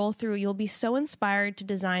scroll through. You'll be so inspired to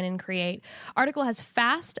design and create. Article has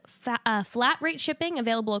fast flat rate shipping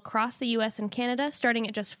available across the U.S. and Canada, starting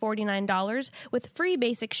at just $49, with free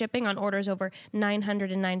basic shipping on orders over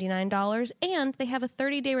 $999, and they have a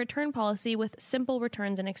 30-day return policy with simple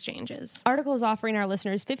returns and exchanges. Article is offering our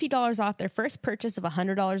listeners $50 off their first purchase of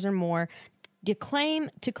 $100 or more. To claim,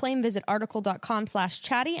 visit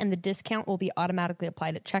article.com/chatty, and the discount will be automatically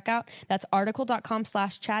applied at checkout. That's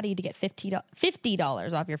article.com/chatty to get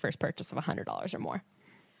 $50 off your first purchase of $100 or more.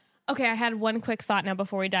 Okay, I had one quick thought now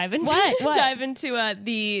before we dive into What? dive into a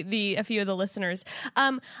few of the listeners.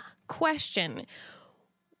 Question: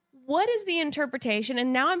 what is the interpretation?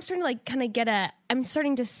 And now I'm starting to like kind of I'm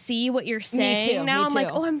starting to see what you're saying. Me too. Now Me I'm too.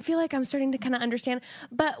 like, I feel like I'm starting to kind of understand.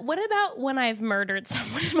 But what about when I've murdered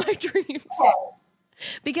someone in my dreams?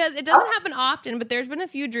 Because it doesn't happen often, but there's been a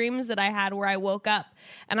few dreams that I had where I woke up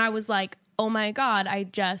and I was like, oh my God, I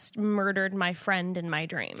just murdered my friend in my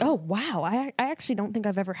dream. Oh, wow. I actually don't think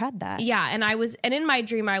I've ever had that. Yeah, and in my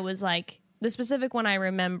dream I was like, the specific one I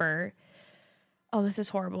remember, oh, this is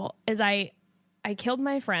horrible, is I killed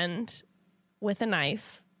my friend with a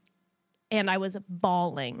knife and I was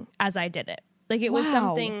bawling as I did it. Like it was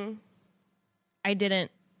something I didn't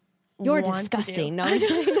You're want disgusting. to do. No, I'm just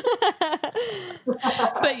kidding.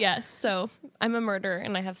 But yes, so I'm a murderer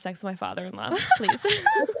and I have sex with my father-in-law. Please.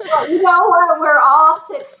 You know what? We're all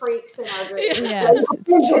sick freaks in our dreams. Yes,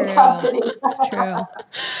 it's true. It's true.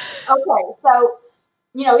 Okay, so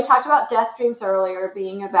we talked about death dreams earlier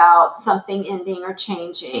being about something ending or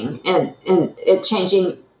changing and it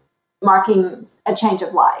changing, marking a change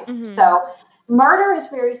of life. Mm-hmm. So murder is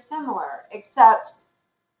very similar, except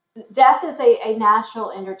death is a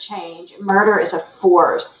natural interchange. Murder is a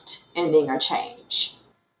forced ending or change.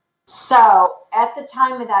 So at the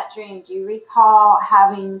time of that dream, do you recall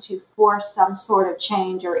having to force some sort of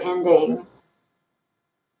change or ending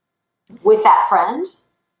with that friend?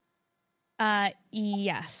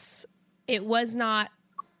 Yes. It was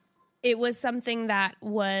something that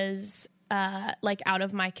was like out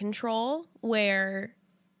of my control, where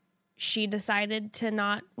she decided to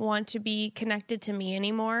not want to be connected to me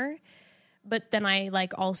anymore. But then I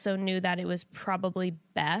like also knew that it was probably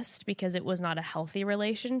best because it was not a healthy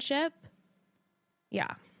relationship.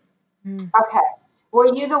 Yeah. Okay.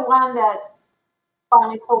 Were you the one that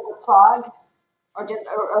finally pulled the plug or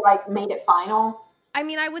like made it final? I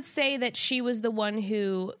mean, I would say that she was the one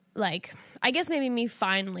who, like, I guess maybe me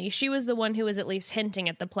finally, she was the one who was at least hinting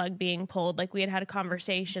at the plug being pulled. Like, we had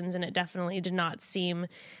conversations and it definitely did not seem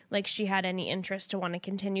like she had any interest to want to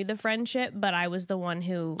continue the friendship, but I was the one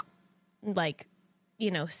who, like,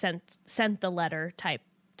 sent the letter type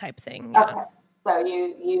thing. Yeah. Okay. So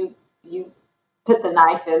you put the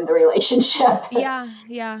knife in the relationship. Yeah.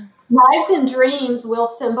 Knives in dreams will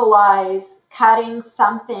symbolize cutting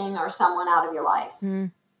something or someone out of your life. That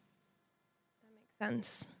makes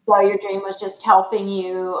sense. So your dream was just helping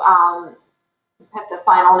you put the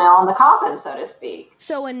final nail in the coffin, so to speak.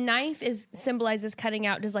 So a knife symbolizes cutting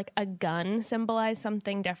out. Does like a gun symbolize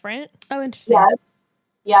something different? Oh, interesting. Yes.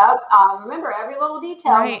 Yep. Remember every little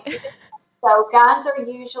detail. Right. So guns are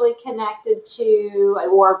usually connected to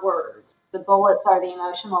a war of words. The bullets are the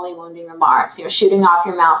emotionally wounding remarks. You're shooting off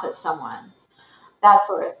your mouth at someone, that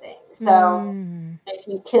sort of thing. So if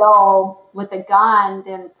you kill with a gun,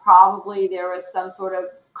 then probably there was some sort of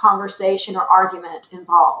conversation or argument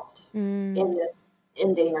involved in this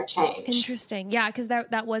ending or change. Interesting. Yeah, because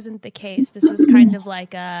that wasn't the case. This was kind of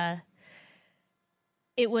like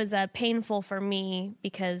it was painful for me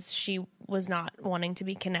because she was not wanting to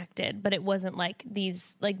be connected, but it wasn't like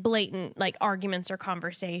these like blatant like arguments or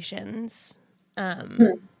conversations.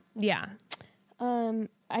 Yeah.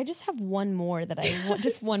 I just have one more that I want.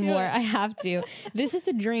 Just one more. I have to. This is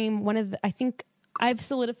a dream. I think I've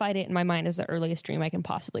solidified it in my mind as the earliest dream I can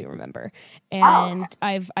possibly remember. And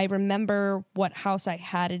I remember what house I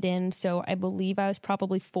had it in. So I believe I was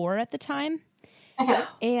probably 4 at the time.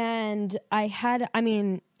 And I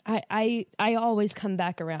always come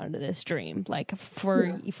back around to this dream. Like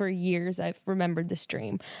for years I've remembered this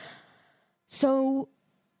dream. So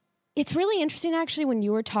it's really interesting actually when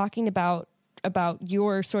you were talking about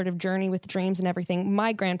your sort of journey with dreams and everything.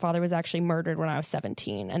 My grandfather was actually murdered when I was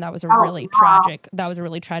 17, and that was a really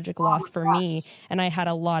tragic loss for me. And I had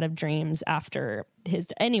a lot of dreams after his.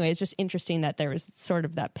 Anyway, it's just interesting that there was sort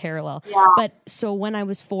of that parallel. Yeah. But so when I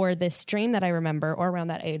was 4, this dream that I remember, or around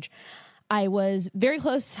that age, I was very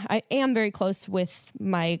close. I am very close with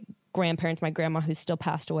my grandparents, my grandma who's still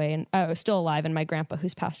passed away and still alive, and my grandpa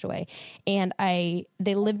who's passed away. And they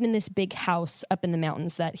lived in this big house up in the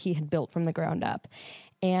mountains that he had built from the ground up.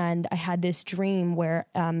 And I had this dream where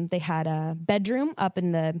they had a bedroom up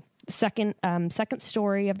in the second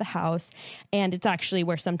story of the house. And it's actually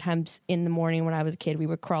where sometimes in the morning when I was a kid, we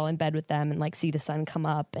would crawl in bed with them and like see the sun come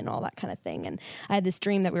up and all that kind of thing. And I had this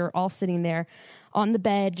dream that we were all sitting there on the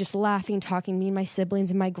bed, just laughing, talking, me and my siblings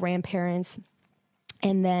and my grandparents.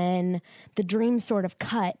 And then the dream sort of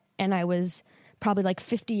cut, and I was probably like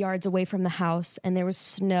 50 yards away from the house, and there was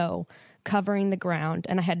snow covering the ground,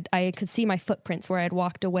 and I could see my footprints where I had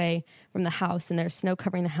walked away from the house, and there's snow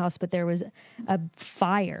covering the house, but there was a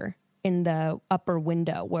fire in the upper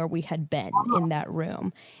window where we had been in that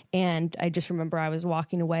room. And I just remember I was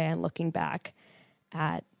walking away and looking back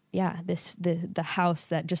at the house,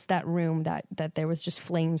 that room that there was just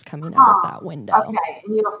flames coming out of that window. Okay,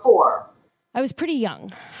 and you were 4. I was pretty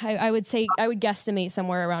young. I would say I would guesstimate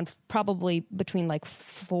somewhere around probably between like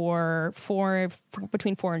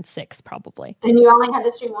between 4 and 6 probably. And you only had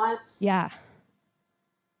this dream once? Yeah.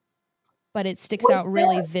 But it sticks out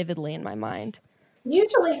really vividly in my mind.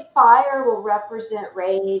 Usually fire will represent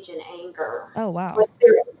rage and anger. Oh, wow.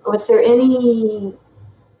 Was there any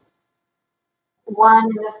one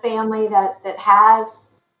in the family that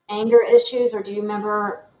has anger issues, or do you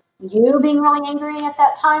remember you being really angry at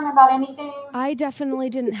that time about anything? I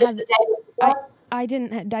definitely didn't have. I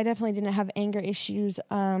definitely didn't have anger issues.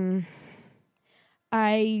 Unless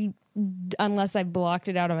I blocked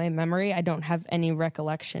it out of my memory, I don't have any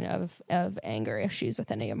recollection of anger issues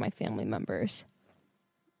with any of my family members.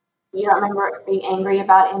 You don't remember being angry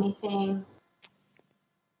about anything?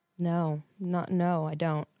 No, I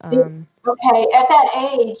don't. Okay, at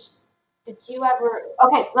that age, did you ever,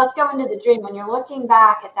 okay, let's go into the dream. When you're looking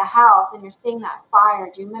back at the house and you're seeing that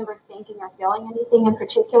fire, do you remember thinking or feeling anything in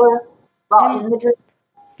particular while in the dream?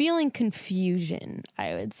 Feeling confusion,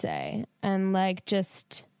 I would say. And like,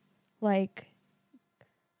 just like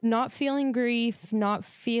not feeling grief, not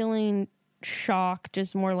feeling shock,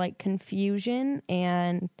 just more like confusion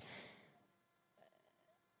and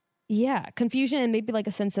confusion and maybe like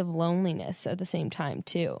a sense of loneliness at the same time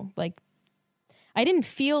too. Like I didn't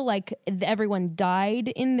feel like everyone died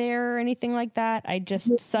in there or anything like that. I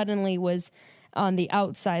just suddenly was on the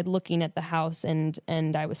outside looking at the house and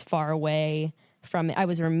I was far away from it. I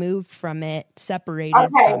was removed from it, separated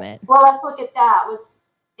from it. Well, let's look at that. Was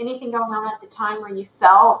anything going on at the time where you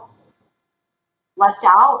felt left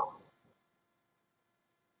out?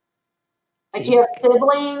 Like, do you have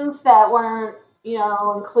siblings that weren't,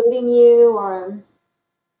 including you, or?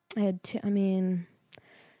 I had two,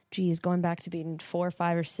 going back to being 4,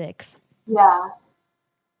 5, or 6. Yeah.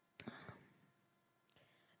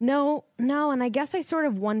 No, and I guess I sort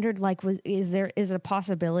of wondered, like, is it a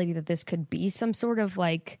possibility that this could be some sort of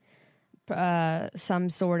like, some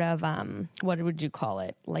sort of what would you call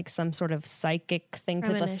it? Like some sort of psychic thing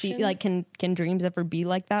to the like, can dreams ever be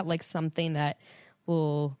like that? Like something that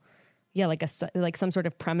will. Yeah, like some sort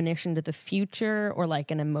of premonition to the future, or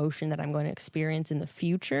like an emotion that I'm going to experience in the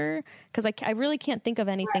future. Because I really can't think of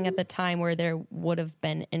anything at the time where there would have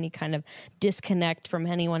been any kind of disconnect from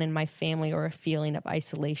anyone in my family or a feeling of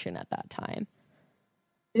isolation at that time.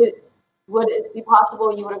 Would it be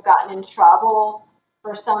possible you would have gotten in trouble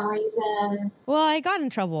for some reason? Well, I got in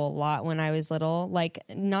trouble a lot when I was little. Like,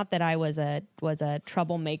 not that I was a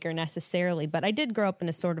troublemaker necessarily, but I did grow up in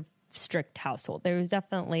a sort of strict household. There was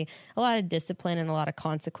definitely a lot of discipline and a lot of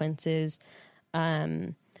consequences.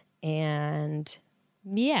 I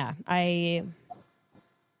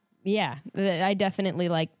definitely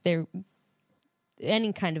like there,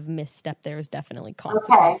 any kind of misstep, there was definitely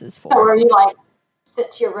consequences for. So were you like sit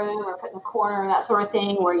to your room or put in the corner, that sort of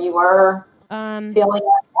thing, where you were feeling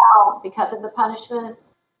left out because of the punishment?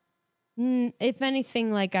 If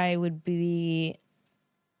anything, like I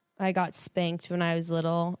got spanked when I was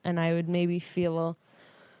little, and I would maybe feel,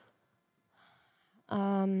 I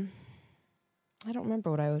don't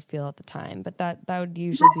remember what I would feel at the time, but that would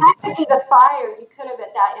usually be the punishment. The fire, you could have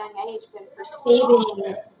at that young age been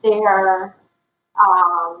perceiving their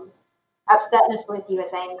upsetness with you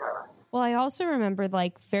as anger. Well, I also remember,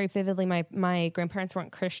 like, very vividly, my grandparents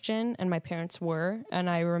weren't Christian, and my parents were, and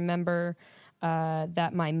I remember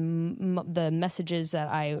that the messages that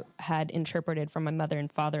I had interpreted from my mother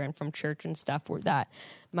and father and from church and stuff were that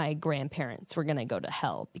my grandparents were going to go to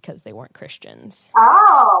hell because they weren't Christians.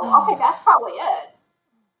 Oh, okay, that's probably it.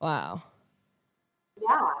 Wow.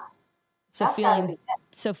 Yeah.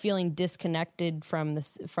 So feeling disconnected from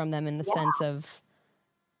them in the sense of,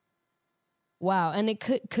 wow, and it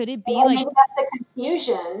could it be like, maybe that's the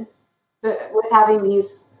confusion with having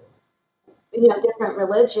these different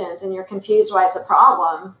religions, and you're confused why it's a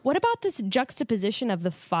problem. What about this juxtaposition of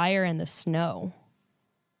the fire and the snow?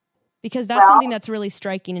 Because that's something that's really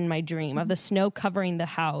striking in my dream, of the snow covering the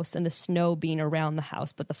house and the snow being around the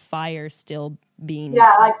house, but the fire still being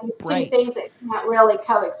like these bright. Two things that can't really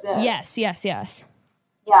coexist. Yes. Yeah,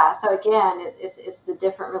 so again, it's the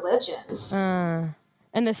different religions.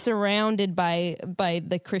 And the surrounded by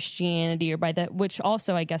the Christianity, or by the, which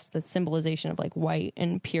also, I guess, the symbolization of like white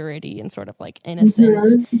and purity and sort of like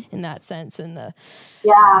innocence in that sense. And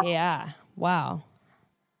wow.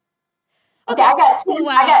 Okay, I got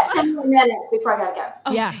 10 more minutes before I gotta go.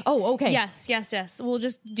 Oh. Yeah. Oh, okay. Yes. We'll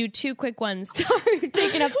just do 2 quick ones. We've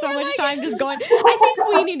taken up so much time just going. I think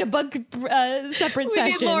we need to book separate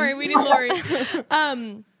sessions. We need Lauri.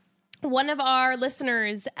 One of our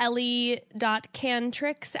listeners,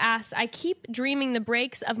 Ellie.Cantrix, asks, I keep dreaming the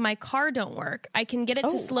brakes of my car don't work. I can get it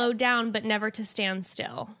to slow down, but never to stand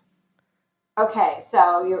still. Okay,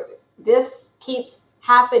 so this keeps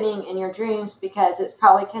happening in your dreams because it's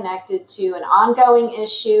probably connected to an ongoing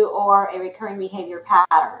issue or a recurring behavior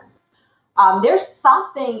pattern. There's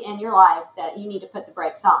something in your life that you need to put the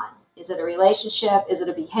brakes on. Is it a relationship? Is it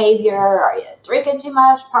a behavior? Are you drinking too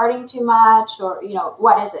much, partying too much? Or,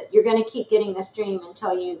 what is it? You're going to keep getting this dream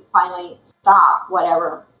until you finally stop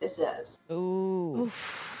whatever this is. Ooh.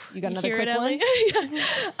 You got another quick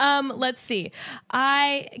one? Let's see.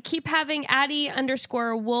 I keep having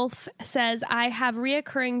Addie_Wolf says, I have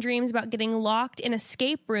reoccurring dreams about getting locked in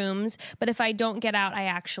escape rooms, but if I don't get out, I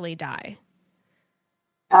actually die.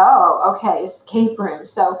 Oh, okay. Escape rooms.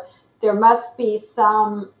 So there must be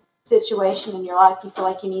some situation in your life you feel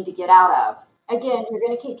like you need to get out of. again, you're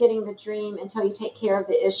going to keep getting the dream until you take care of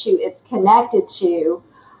the issue it's connected to.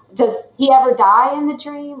 Does he ever die in the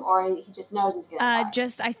dream, or he just knows he's going to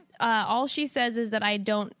die? All she says is that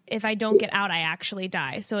if I don't get out, I actually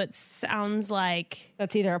die. So it sounds like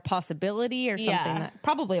that's either a possibility or something. Yeah.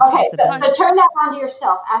 Probably a possibility. So turn that on to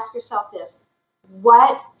yourself. Ask yourself this: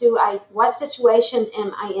 what situation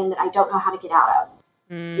am I in that I don't know how to get out of?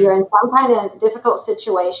 You're in some kind of difficult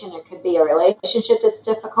situation. It could be a relationship that's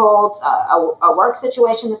difficult, a work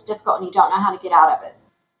situation that's difficult, and you don't know how to get out of it.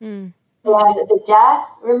 And the death,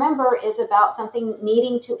 remember, is about something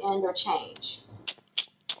needing to end or change.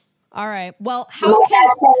 All right. Well,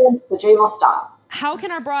 the dream will stop. How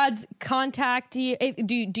can our broads contact you?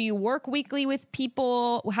 Do you work weekly with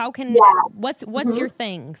people? How can what's your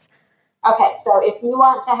things? Okay, so if you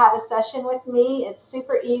want to have a session with me, it's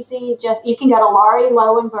super easy. You can go to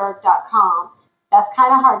LauriLoewenberg.com. That's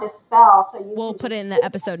kind of hard to spell, so we'll put it in the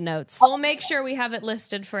episode notes. We'll make sure we have it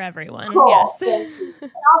listed for everyone. Cool. Yes.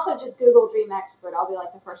 And also just Google Dream Expert. I'll be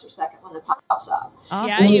like the first or second one that pops up. Awesome.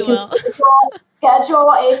 Yeah, you will.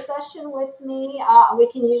 Schedule a session with me.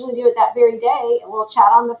 We can usually do it that very day. We'll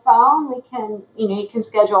chat on the phone. We can, you can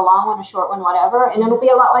schedule a long one, a short one, whatever, and it'll be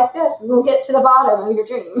a lot like this. We'll get to the bottom of your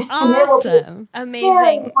dream. Awesome. Amazing.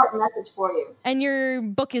 Very important message for you. And your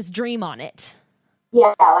book is Dream on It.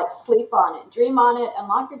 Yeah, like sleep on it, dream on it,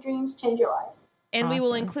 unlock your dreams, change your life. And we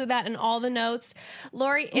will include that in all the notes.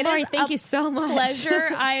 Lauri, thank you so much.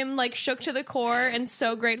 Pleasure. I am shook to the core and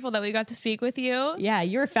so grateful that we got to speak with you. Yeah,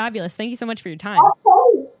 you're fabulous. Thank you so much for your time.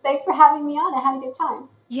 Okay. Thanks for having me on. I had a good time.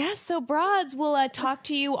 Yes, so broads, we'll talk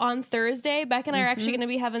to you on Thursday. Beck and I are actually going to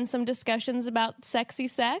be having some discussions about sexy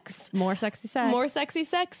sex. More sexy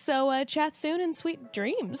sex. So chat soon and sweet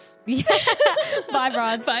dreams. Bye,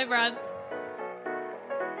 broads. Bye, broads.